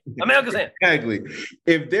Sam. I mean, Uncle Sam. Exactly.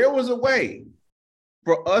 If there was a way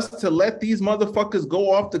for us to let these motherfuckers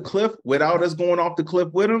go off the cliff without us going off the cliff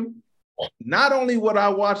with them, not only would I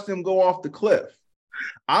watch them go off the cliff,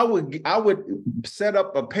 I would set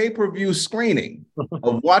up a pay-per-view screening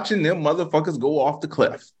of watching them motherfuckers go off the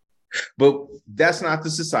cliff. But that's not the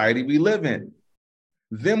society we live in.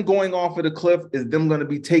 Them going off of the cliff is them going to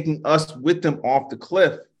be taking us with them off the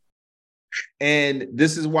cliff. And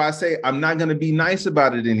this is why I say I'm not going to be nice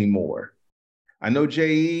about it anymore. I know,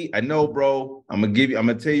 J.E., I know, bro. I'm going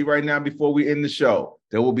to tell you right now before we end the show,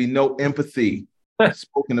 there will be no empathy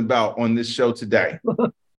spoken about on this show today.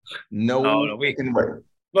 No.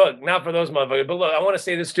 Look, not for those motherfuckers. But look, I want to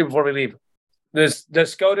say this too before we leave. The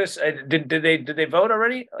SCOTUS, did they vote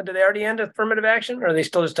already? Did they already end affirmative action, or are they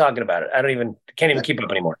still just talking about it? Can't even keep up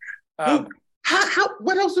anymore.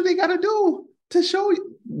 What else do they got to do to show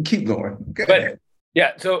you? Keep going. Okay. But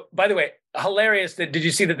yeah. So by the way, hilarious. Did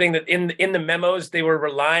you see the thing that in the memos they were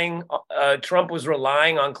relying? Trump was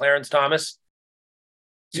relying on Clarence Thomas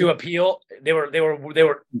to appeal. They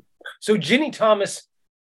were. So Ginny Thomas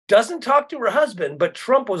doesn't talk to her husband, but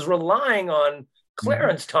Trump was relying on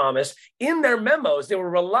Clarence Thomas in their memos. They were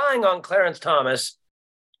relying on Clarence Thomas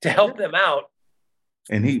to help them out.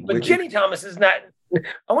 But Ginny Thomas is not.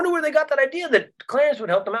 I wonder where they got that idea that Clarence would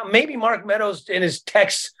help them out. Maybe Mark Meadows in his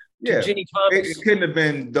texts to Ginny Thomas. It couldn't have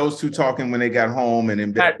been those two talking when they got home and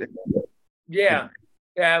in bed. Yeah.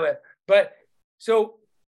 But so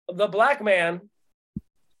the black man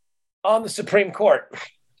on the Supreme Court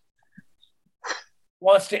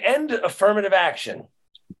wants to end affirmative action.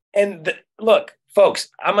 And look, folks,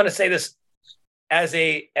 I'm going to say this as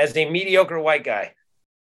a mediocre white guy.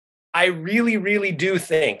 I really, really do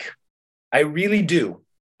think, I really do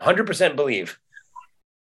 100% believe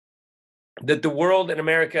that the world in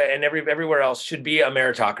America and everywhere else should be a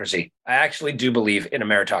meritocracy. I actually do believe in a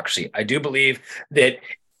meritocracy. I do believe that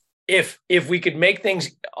if we could make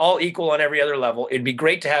things all equal on every other level, it'd be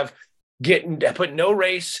great to put no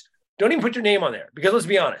race. Don't even put your name on there, because let's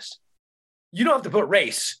be honest, you don't have to put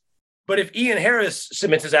race. But if Ian Harris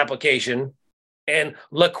submits his application and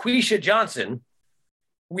LaQuisha Johnson,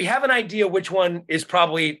 we have an idea which one is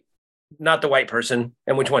probably not the white person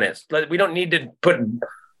and which one is. We don't need to put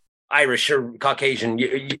Irish or Caucasian.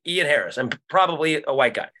 Ian Harris, I'm probably a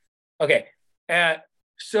white guy. Okay.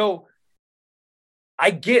 So I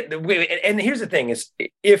get, and here's the thing is,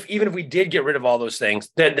 even if we did get rid of all those things,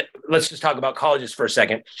 then let's just talk about colleges for a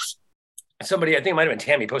second. Somebody, I think it might have been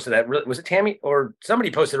Tammy, posted that. Was it Tammy or somebody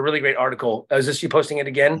posted a really great article? Is this you posting it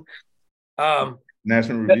again?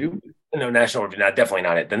 National Review? No, National Review. Not definitely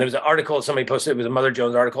not it. Then there was an article somebody posted. It was a Mother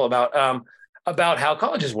Jones article about how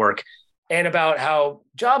colleges work and about how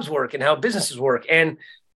jobs work and how businesses work. And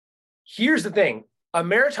here's the thing: a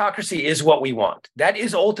meritocracy is what we want. That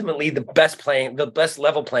is ultimately the best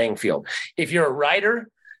level playing field. If you're a writer,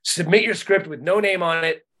 submit your script with no name on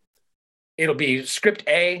it. It'll be script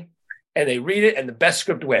A. And they read it, and the best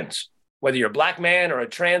script wins. Whether you're a black man or a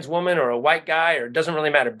trans woman or a white guy, or it doesn't really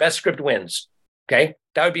matter. Best script wins. Okay?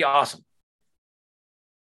 That would be awesome.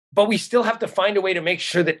 But we still have to find a way to make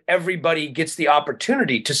sure that everybody gets the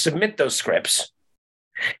opportunity to submit those scripts.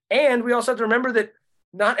 And we also have to remember that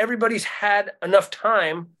not everybody's had enough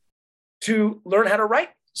time to learn how to write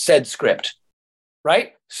said script,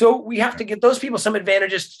 right? So we have to give those people some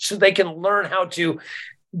advantages so they can learn how to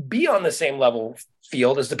be on the same level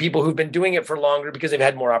field as the people who've been doing it for longer because they've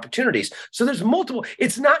had more opportunities. So there's multiple,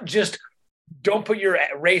 it's not just don't put your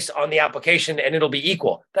race on the application and it'll be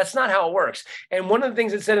equal. That's not how it works. And one of the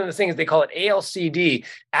things it said in this thing is they call it ALCD,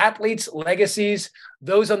 athletes, legacies,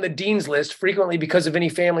 those on the dean's list frequently because of any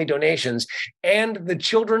family donations, and the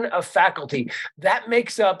children of faculty. That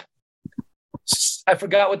makes up, I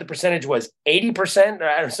forgot what the percentage was, 80%,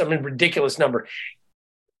 or some ridiculous number,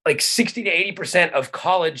 like 60 to 80% of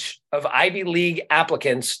college, of Ivy League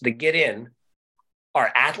applicants that get in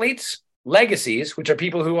are athletes, legacies, which are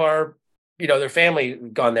people who are, their family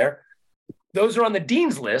gone there. Those are on the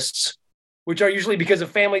dean's lists, which are usually because of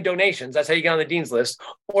family donations. That's how you get on the dean's list,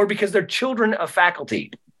 or because they're children of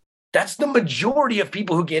faculty. That's the majority of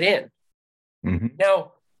people who get in. Mm-hmm.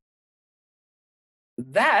 Now,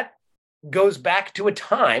 that goes back to a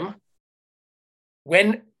time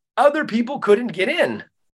when other people couldn't get in.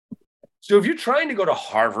 So if you're trying to go to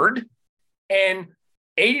Harvard and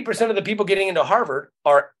 80% of the people getting into Harvard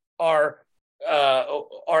are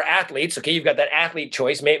athletes, okay, you've got that athlete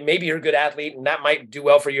choice. Maybe you're a good athlete and that might do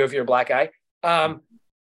well for you if you're a black guy.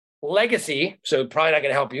 Legacy, so probably not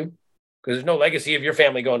going to help you because there's no legacy of your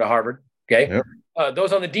family going to Harvard, okay? Yep.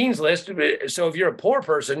 Those on the dean's list, so if you're a poor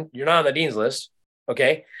person, you're not on the dean's list,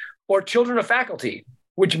 okay? Or children of faculty,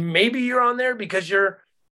 which maybe you're on there because you're,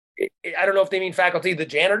 I don't know if they mean faculty, the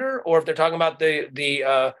janitor, or if they're talking about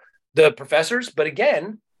the professors. But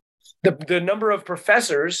again, the number of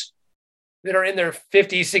professors that are in their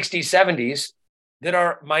 50s, 60s, 70s that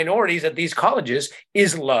are minorities at these colleges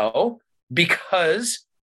is low because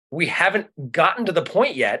we haven't gotten to the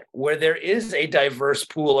point yet where there is a diverse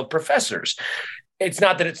pool of professors. It's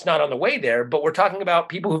not that it's not on the way there, but we're talking about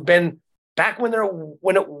people who've been back when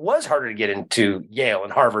it was harder to get into Yale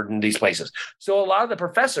and Harvard and these places. So a lot of the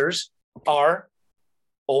professors are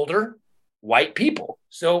older white people.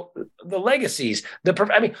 So the legacies,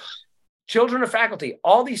 children of faculty,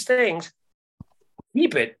 all these things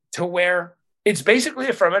keep it to where it's basically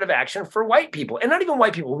affirmative action for white people, and not even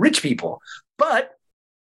white people, rich people. But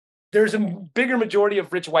there's a bigger majority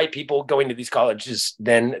of rich white people going to these colleges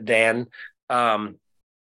than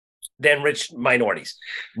rich minorities.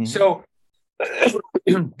 Mm-hmm. So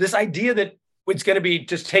this idea that it's going to be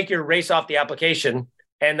just take your race off the application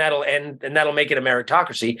and that'll make it a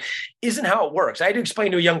meritocracy isn't how it works. I had to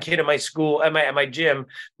explain to a young kid at my school, at my gym,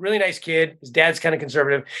 really nice kid. His dad's kind of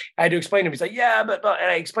conservative. I had to explain to him. He's like, yeah, but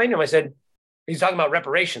and I explained to him. I said, he's talking about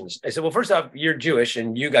reparations. I said, well, first off, you're Jewish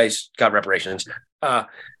and you guys got reparations.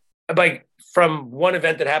 Like from one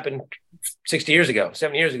event that happened 70 years ago. So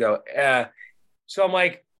I'm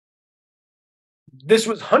like, this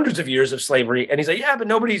was hundreds of years of slavery. And he's like, yeah, but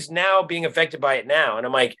nobody's now being affected by it now. And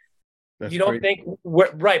I'm like, you don't think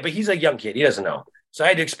right. But he's a young kid. He doesn't know. So I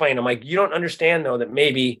had to explain. I'm like, you don't understand though, that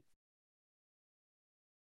maybe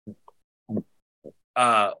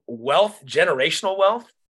wealth, generational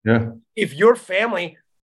wealth. Yeah. If your family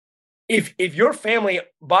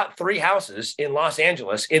bought 3 houses in Los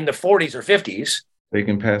Angeles in the 40s or 50s, they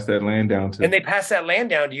can pass that land down to. And they pass that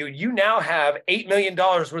land down to you. You now have $8 million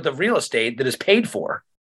worth of real estate that is paid for.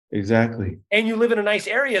 Exactly. And you live in a nice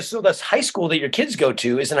area. So this high school that your kids go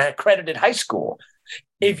to is an accredited high school.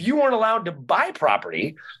 If you weren't allowed to buy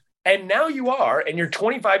property, and now you are, and you're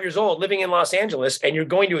 25 years old living in Los Angeles, and you're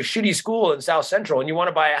going to a shitty school in South Central, and you want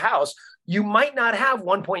to buy a house, you might not have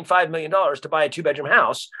 $1.5 million to buy a 2-bedroom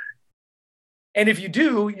house. And if you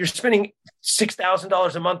do, you're spending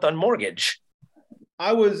 $6,000 a month on mortgage.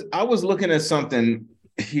 I was looking at something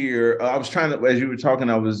here. I was trying to, as you were talking,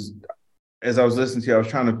 as I was listening to you, I was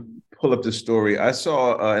trying to pull up the story. I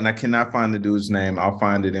saw, and I cannot find the dude's name. I'll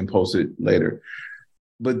find it and post it later.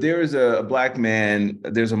 But there is a black man.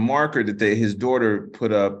 There's a marker that his daughter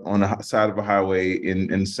put up on the side of a highway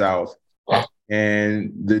in South.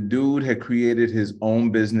 And the dude had created his own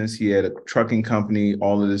business. He had a trucking company,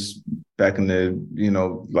 all of this back in the,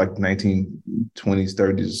 like 1920s,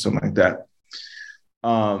 30s or something like that.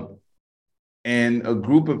 And a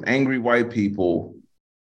group of angry white people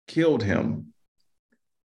killed him.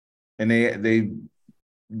 And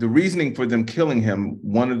the reasoning for them killing him,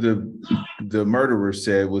 one of the murderers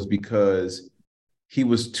said, was because he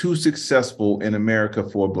was too successful in America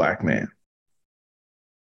for a black man.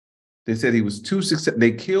 They said he was too successful.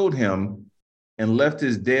 They killed him and left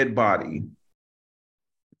his dead body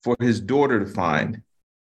for his daughter to find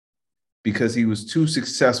because he was too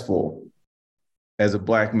successful as a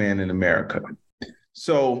black man in America.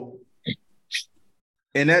 So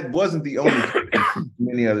And that wasn't the only case.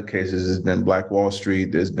 Many other cases. There's been Black Wall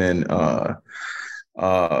Street. There's been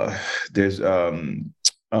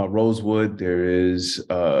Rosewood. There is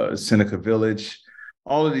Seneca Village.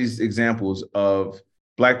 All of these examples of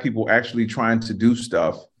Black people actually trying to do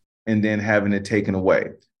stuff and then having it taken away.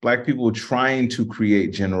 Black people trying to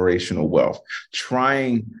create generational wealth,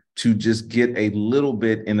 trying to just get a little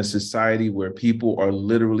bit in a society where people are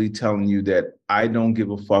literally telling you that I don't give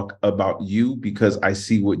a fuck about you because I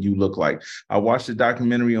see what you look like. I watched a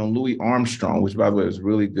documentary on Louis Armstrong, which by the way was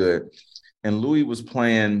really good. And Louis was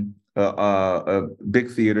playing a big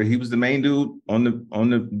theater. He was the main dude on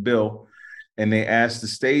the bill. And they asked the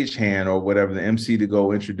stagehand or whatever, the MC, to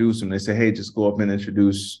go introduce him. They say, hey, just go up and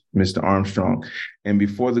introduce Mr. Armstrong. And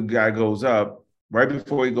before the guy goes up, right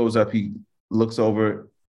before he goes up, he looks over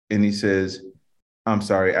and he says, I'm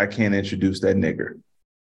sorry, I can't introduce that nigger.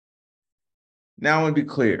 Now I want to be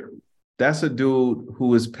clear. That's a dude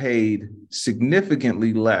who is paid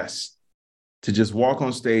significantly less to just walk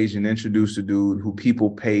on stage and introduce a dude who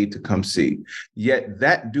people paid to come see. Yet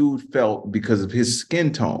that dude felt, because of his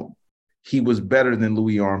skin tone, he was better than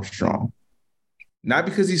Louis Armstrong. Not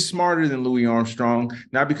because he's smarter than Louis Armstrong,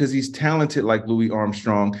 not because he's talented like Louis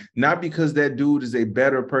Armstrong, not because that dude is a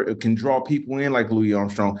better can draw people in like Louis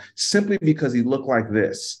Armstrong, simply because he looked like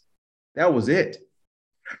this. That was it.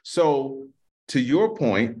 So to your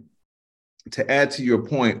point, to add to your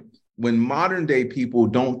point, when modern day people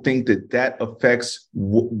don't think that affects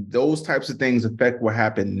those types of things affect what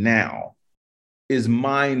happened now, is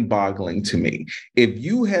mind-boggling to me. If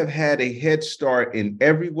you have had a head start in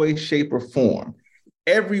every way, shape, or form,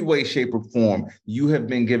 you have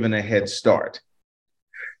been given a head start.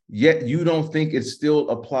 Yet you don't think it still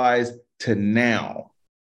applies to now.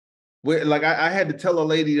 Like I had to tell a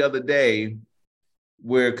lady the other day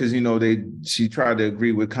because, she tried to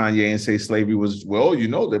agree with Kanye and say slavery was,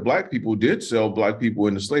 that Black people did sell Black people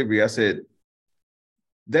into slavery. I said,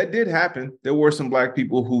 that did happen. There were some Black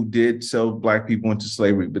people who did sell Black people into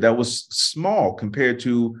slavery, but that was small compared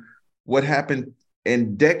to what happened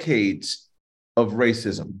in decades of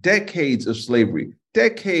racism, decades of slavery,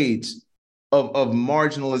 decades of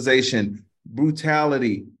marginalization,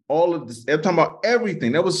 brutality, all of this. I'm talking about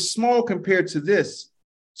everything. That was small compared to this.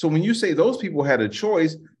 So when you say those people had a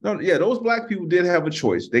choice, those Black people did have a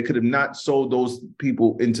choice. They could have not sold those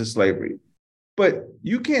people into slavery. But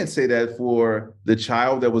you can't say that for the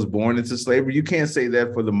child that was born into slavery. You can't say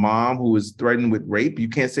that for the mom who was threatened with rape. You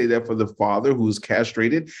can't say that for the father who is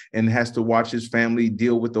castrated and has to watch his family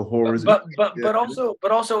deal with the horrors. But also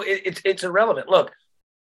it's irrelevant. Look,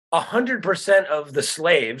 100% of the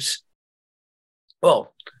slaves,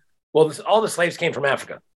 all the slaves came from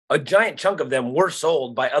Africa. A giant chunk of them were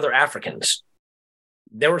sold by other Africans.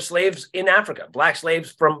 There were slaves in Africa, Black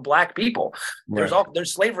slaves from Black people. There's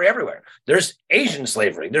slavery everywhere. There's Asian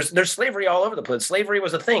slavery. There's slavery all over the place. Slavery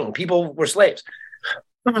was a thing. People were slaves.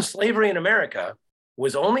 Slavery in America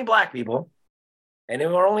was only Black people, and they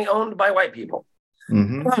were only owned by white people.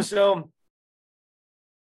 Mm-hmm. So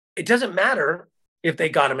it doesn't matter if they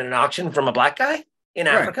got them in an auction from a Black guy in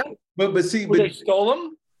Africa. But they stole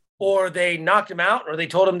them, or they knocked him out, or they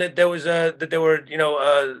told him that that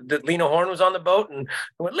Lena Horne was on the boat, and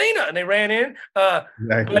went, Lena, and they ran in.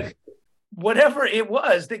 Exactly. But whatever it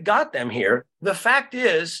was that got them here, the fact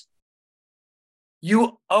is,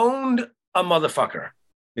 you owned a motherfucker.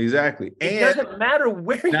 Exactly. It doesn't matter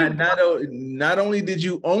where not only did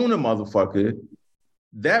you own a motherfucker,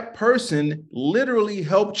 that person literally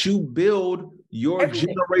helped you build your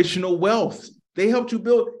generational wealth. They helped you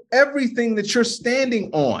build everything that you're standing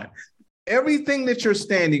on. Everything that you're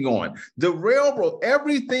standing on. The railroad,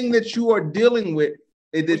 everything that you are dealing with.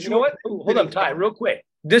 You know what? Hold up, Ty, real quick.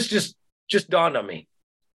 This just dawned on me.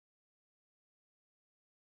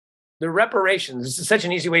 The reparations, this is such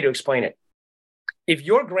an easy way to explain it. If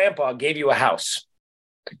your grandpa gave you a house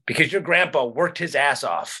because your grandpa worked his ass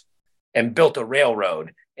off and built a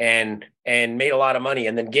railroad and made a lot of money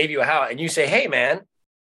and then gave you a house, and you say, hey, man,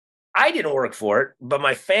 I didn't work for it, but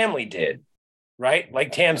my family did, right?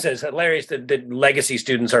 Like Tam says, hilarious that the legacy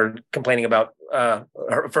students are complaining about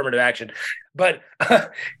affirmative action. But,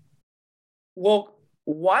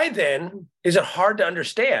 why then is it hard to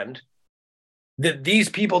understand that these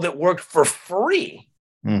people that worked for free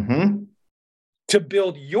to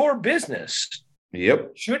build your business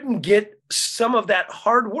shouldn't get some of that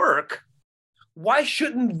hard work? Why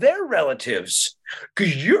shouldn't their relatives?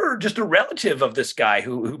 Because you're just a relative of this guy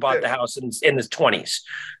who bought the house in his 20s.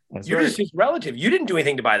 You're just his relative. You didn't do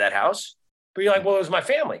anything to buy that house. But you're like, well, it was my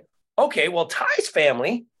family. Okay, well, Ty's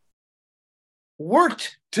family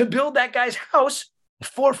worked to build that guy's house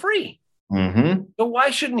for free. Mm-hmm. So why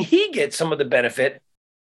shouldn't he get some of the benefit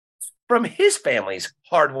from his family's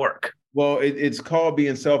hard work? Well, it's called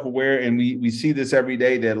being self-aware, and we see this every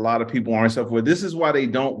day that a lot of people aren't self-aware. This is why they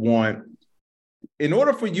don't want. In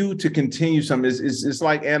order for you to continue something, it's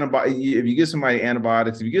like antibiotics. If you give somebody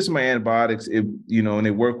antibiotics, and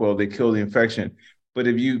they work well, they kill the infection. But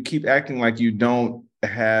if you keep acting like you don't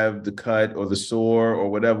have the cut or the sore or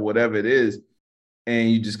whatever it is,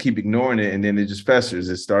 and you just keep ignoring it, and then it just festers,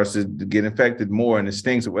 it starts to get infected more, and it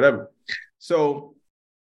stinks or whatever. So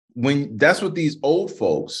that's what these old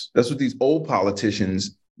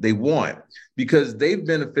politicians, they want, because they've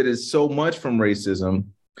benefited so much from racism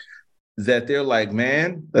that they're like,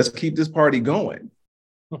 man, let's keep this party going.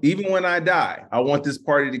 Even when I die, I want this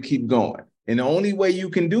party to keep going. And the only way you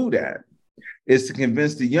can do that is to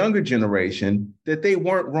convince the younger generation that they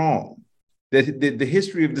weren't wrong, that the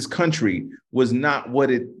history of this country was not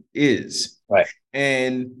what it is. Right.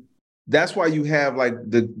 And that's why you have like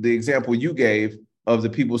the example you gave of the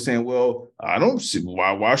people saying, well, I don't see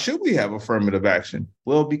why should we have affirmative action?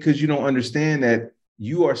 Well, because you don't understand that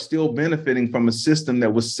you are still benefiting from a system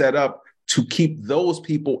that was set up to keep those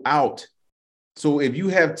people out. So if you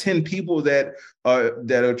have 10 people that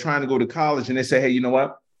are trying to go to college and they say, hey, you know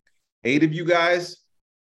what? 8 of you guys,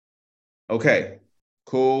 okay,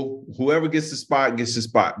 cool. Whoever gets the spot gets the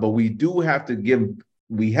spot. But we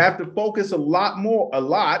have to focus a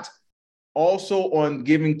lot also on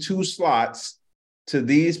giving 2 slots to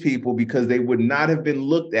these people, because they would not have been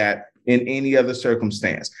looked at in any other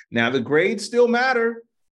circumstance. Now, the grades still matter.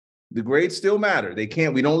 We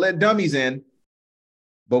don't let dummies in,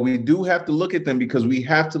 but we do have to look at them, because we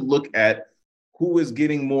have to look at who is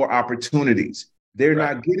getting more opportunities. They're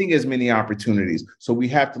not getting as many opportunities. So we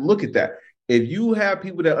have to look at that. If you have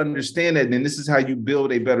people that understand that, then this is how you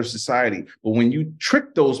build a better society. But when you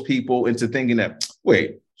trick those people into thinking that,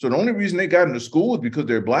 wait, so the only reason they got into school is because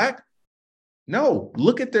they're Black? No,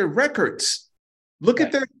 look at their records. Look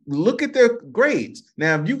at their grades.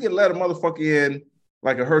 Now, if you can let a motherfucker in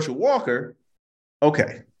like a Herschel Walker,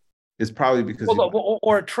 okay, it's probably because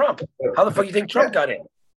or Trump. How the fuck do you think Trump got in?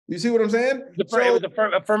 You see what I'm saying? It was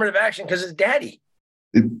affirmative action because his daddy.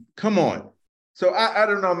 Come on. So I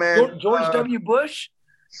don't know, man. George W. Bush.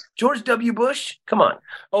 Come on.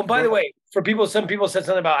 Oh, by the way, some people said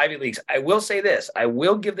something about Ivy Leagues. I will say this. I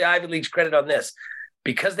will give the Ivy Leagues credit on this.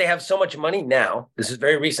 Because they have so much money now, this is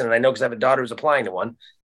very recent, and I know because I have a daughter who's applying to one.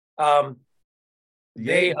 Bella.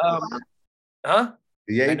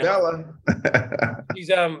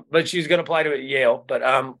 But she's going to apply to Yale.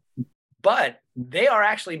 But they are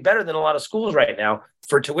actually better than a lot of schools right now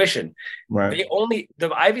for tuition. Right.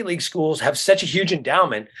 The Ivy League schools have such a huge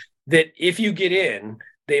endowment that if you get in,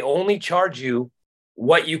 they only charge you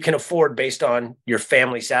what you can afford based on your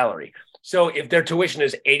family salary. So if their tuition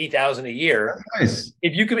is $80,000 a year, nice.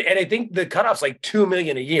 If you could, and I think the cutoff's like $2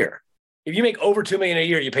 million a year. If you make over $2 million a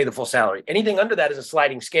year, you pay the full salary. Anything under that is a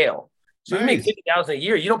sliding scale. So if you make $50,000 a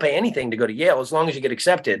year, you don't pay anything to go to Yale as long as you get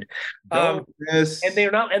accepted. And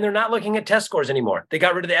they're not looking at test scores anymore. They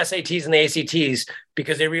got rid of the SATs and the ACTs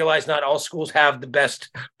because they realized not all schools have the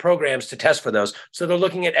best programs to test for those. So they're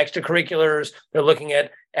looking at extracurriculars. They're looking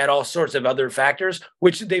at all sorts of other factors,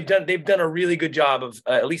 which they've done a really good job of.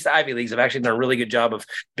 At least the Ivy Leagues have actually done a really good job of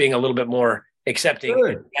being a little bit more accepting,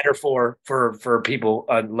 and better for people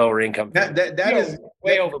on lower income. That is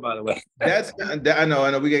way over, by the way. I know.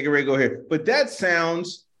 We gotta get ready to go here, but that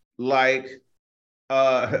sounds like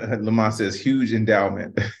Lamont says huge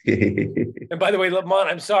endowment. And by the way,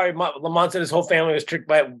 Lamont, I'm sorry, Lamont said his whole family was tricked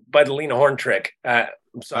by the Lena Horne trick. I'm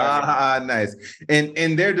sorry. Nice. And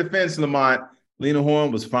in their defense, Lamont, Lena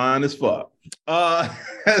Horne was fine as fuck. So,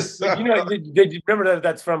 did you remember that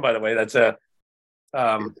that's from, by the way? That's a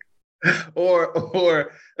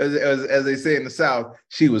or as they say in the South,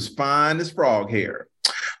 she was fine as frog hair.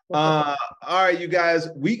 All right, you guys,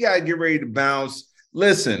 we gotta get ready to bounce.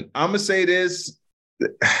 Listen, I'm gonna say this.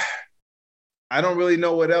 I don't really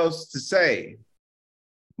know what else to say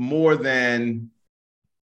more than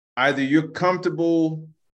either you're comfortable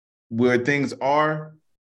where things are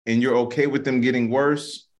and you're okay with them getting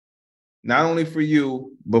worse, not only for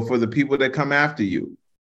you, but for the people that come after you,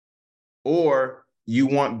 or you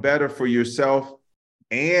want better for yourself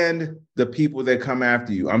and the people that come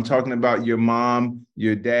after you. I'm talking about your mom,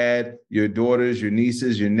 your dad, your daughters, your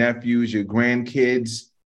nieces, your nephews, your grandkids.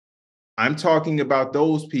 I'm talking about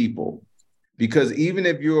those people, because even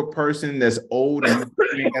if you're a person that's old and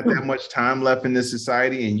you ain't got that much time left in this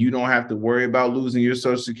society and you don't have to worry about losing your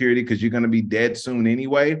Social Security because you're going to be dead soon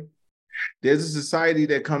anyway, there's a society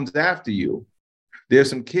that comes after you. There's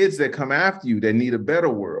some kids that come after you that need a better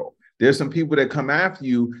world. There's some people that come after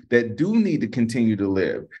you that do need to continue to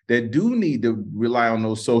live, that do need to rely on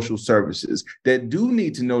those social services, that do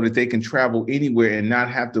need to know that they can travel anywhere and not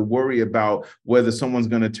have to worry about whether someone's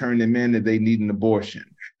going to turn them in if they need an abortion.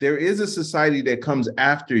 There is a society that comes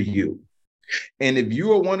after you. And if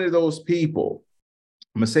you are one of those people,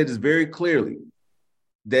 I'm going to say this very clearly,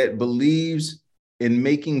 that believes in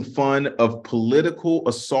making fun of political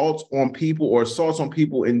assaults on people or assaults on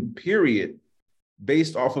people in period,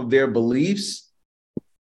 based off of their beliefs,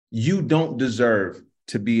 you don't deserve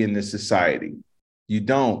to be in this society. You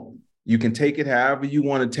don't. You can take it however you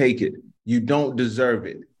want to take it. You don't deserve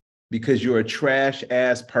it because you're a trash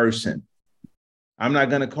ass person. I'm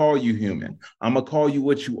not going to call you human. I'm going to call you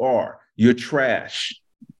what you are. You're trash.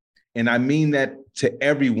 And I mean that to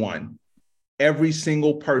everyone, every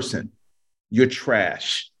single person. You're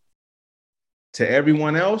trash. To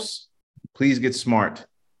everyone else, please get smart.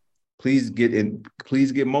 Please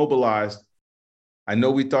get mobilized. I know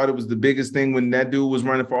we thought it was the biggest thing when that dude was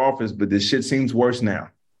running for office, but this shit seems worse now.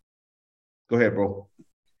 Go ahead, bro.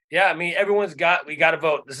 Yeah, I mean, we got to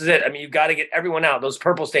vote. This is it. I mean, you got to get everyone out. Those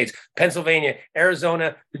purple states, Pennsylvania,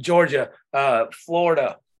 Arizona, Georgia,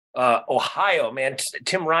 Florida, Ohio, man.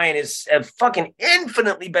 Tim Ryan is a fucking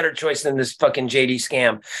infinitely better choice than this fucking JD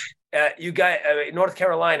scam. You got North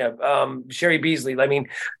Carolina, Sherry Beasley. I mean,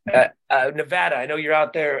 Nevada. I know you're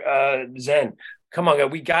out there, Zen. Come on,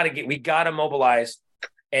 we gotta mobilize,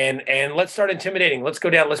 and let's start intimidating. Let's go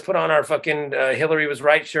down. Let's put on our fucking Hillary was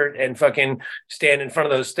right shirt and fucking stand in front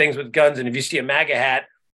of those things with guns. And if you see a MAGA hat,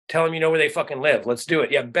 tell them you know where they fucking live. Let's do it.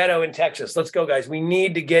 Yeah, Beto in Texas. Let's go, guys. We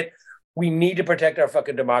need to protect our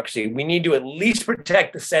fucking democracy. We need to at least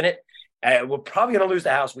protect the Senate. We're probably going to lose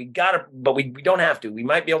the House. But we don't have to. We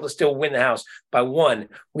might be able to still win the House by one.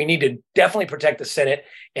 We need to definitely protect the Senate,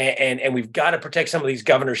 and we've got to protect some of these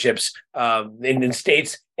governorships in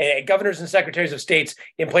states, governors and secretaries of states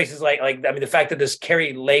in places like I mean, the fact that this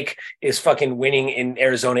Carrie Lake is fucking winning in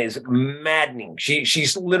Arizona is maddening.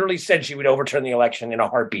 She's literally said she would overturn the election in a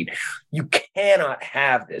heartbeat. You cannot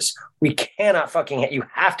have this. We cannot you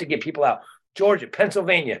have to get people out. Georgia,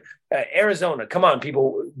 Pennsylvania, Arizona. Come on,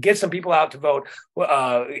 people. Get some people out to vote.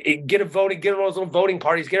 Get those little voting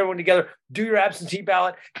parties. Get everyone together. Do your absentee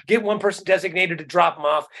ballot. Get one person designated to drop them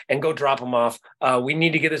off and go drop them off. We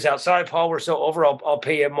need to get this out. Sorry, Paul, we're so over. I'll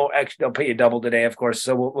pay you more. Actually, I'll pay you double today, of course.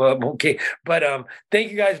 So okay. But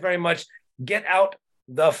thank you guys very much. Get out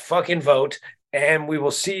the fucking vote. And we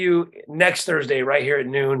will see you next Thursday right here at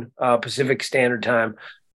noon Pacific Standard Time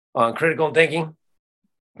on Critical Thinking.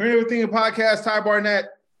 Critical Thinking Podcast, Ty Barnett.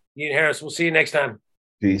 Ian Harris, we'll see you next time.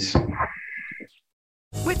 Peace.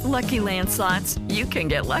 With Lucky Land Slots, you can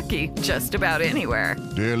get lucky just about anywhere.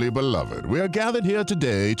 Dearly beloved, we are gathered here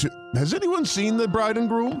today to... Has anyone seen the bride and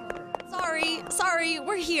groom? Sorry,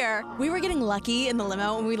 we're here. We were getting lucky in the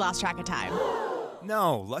limo and we lost track of time.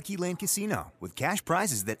 No, Lucky Land Casino, with cash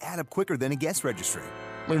prizes that add up quicker than a guest registry.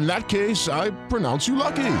 In that case, I pronounce you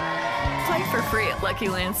lucky. Play for free at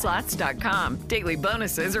LuckyLandSlots.com. Daily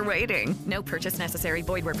bonuses are waiting. No purchase necessary.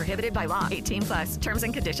 Void where prohibited by law. 18+. Terms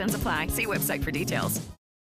and conditions apply. See website for details.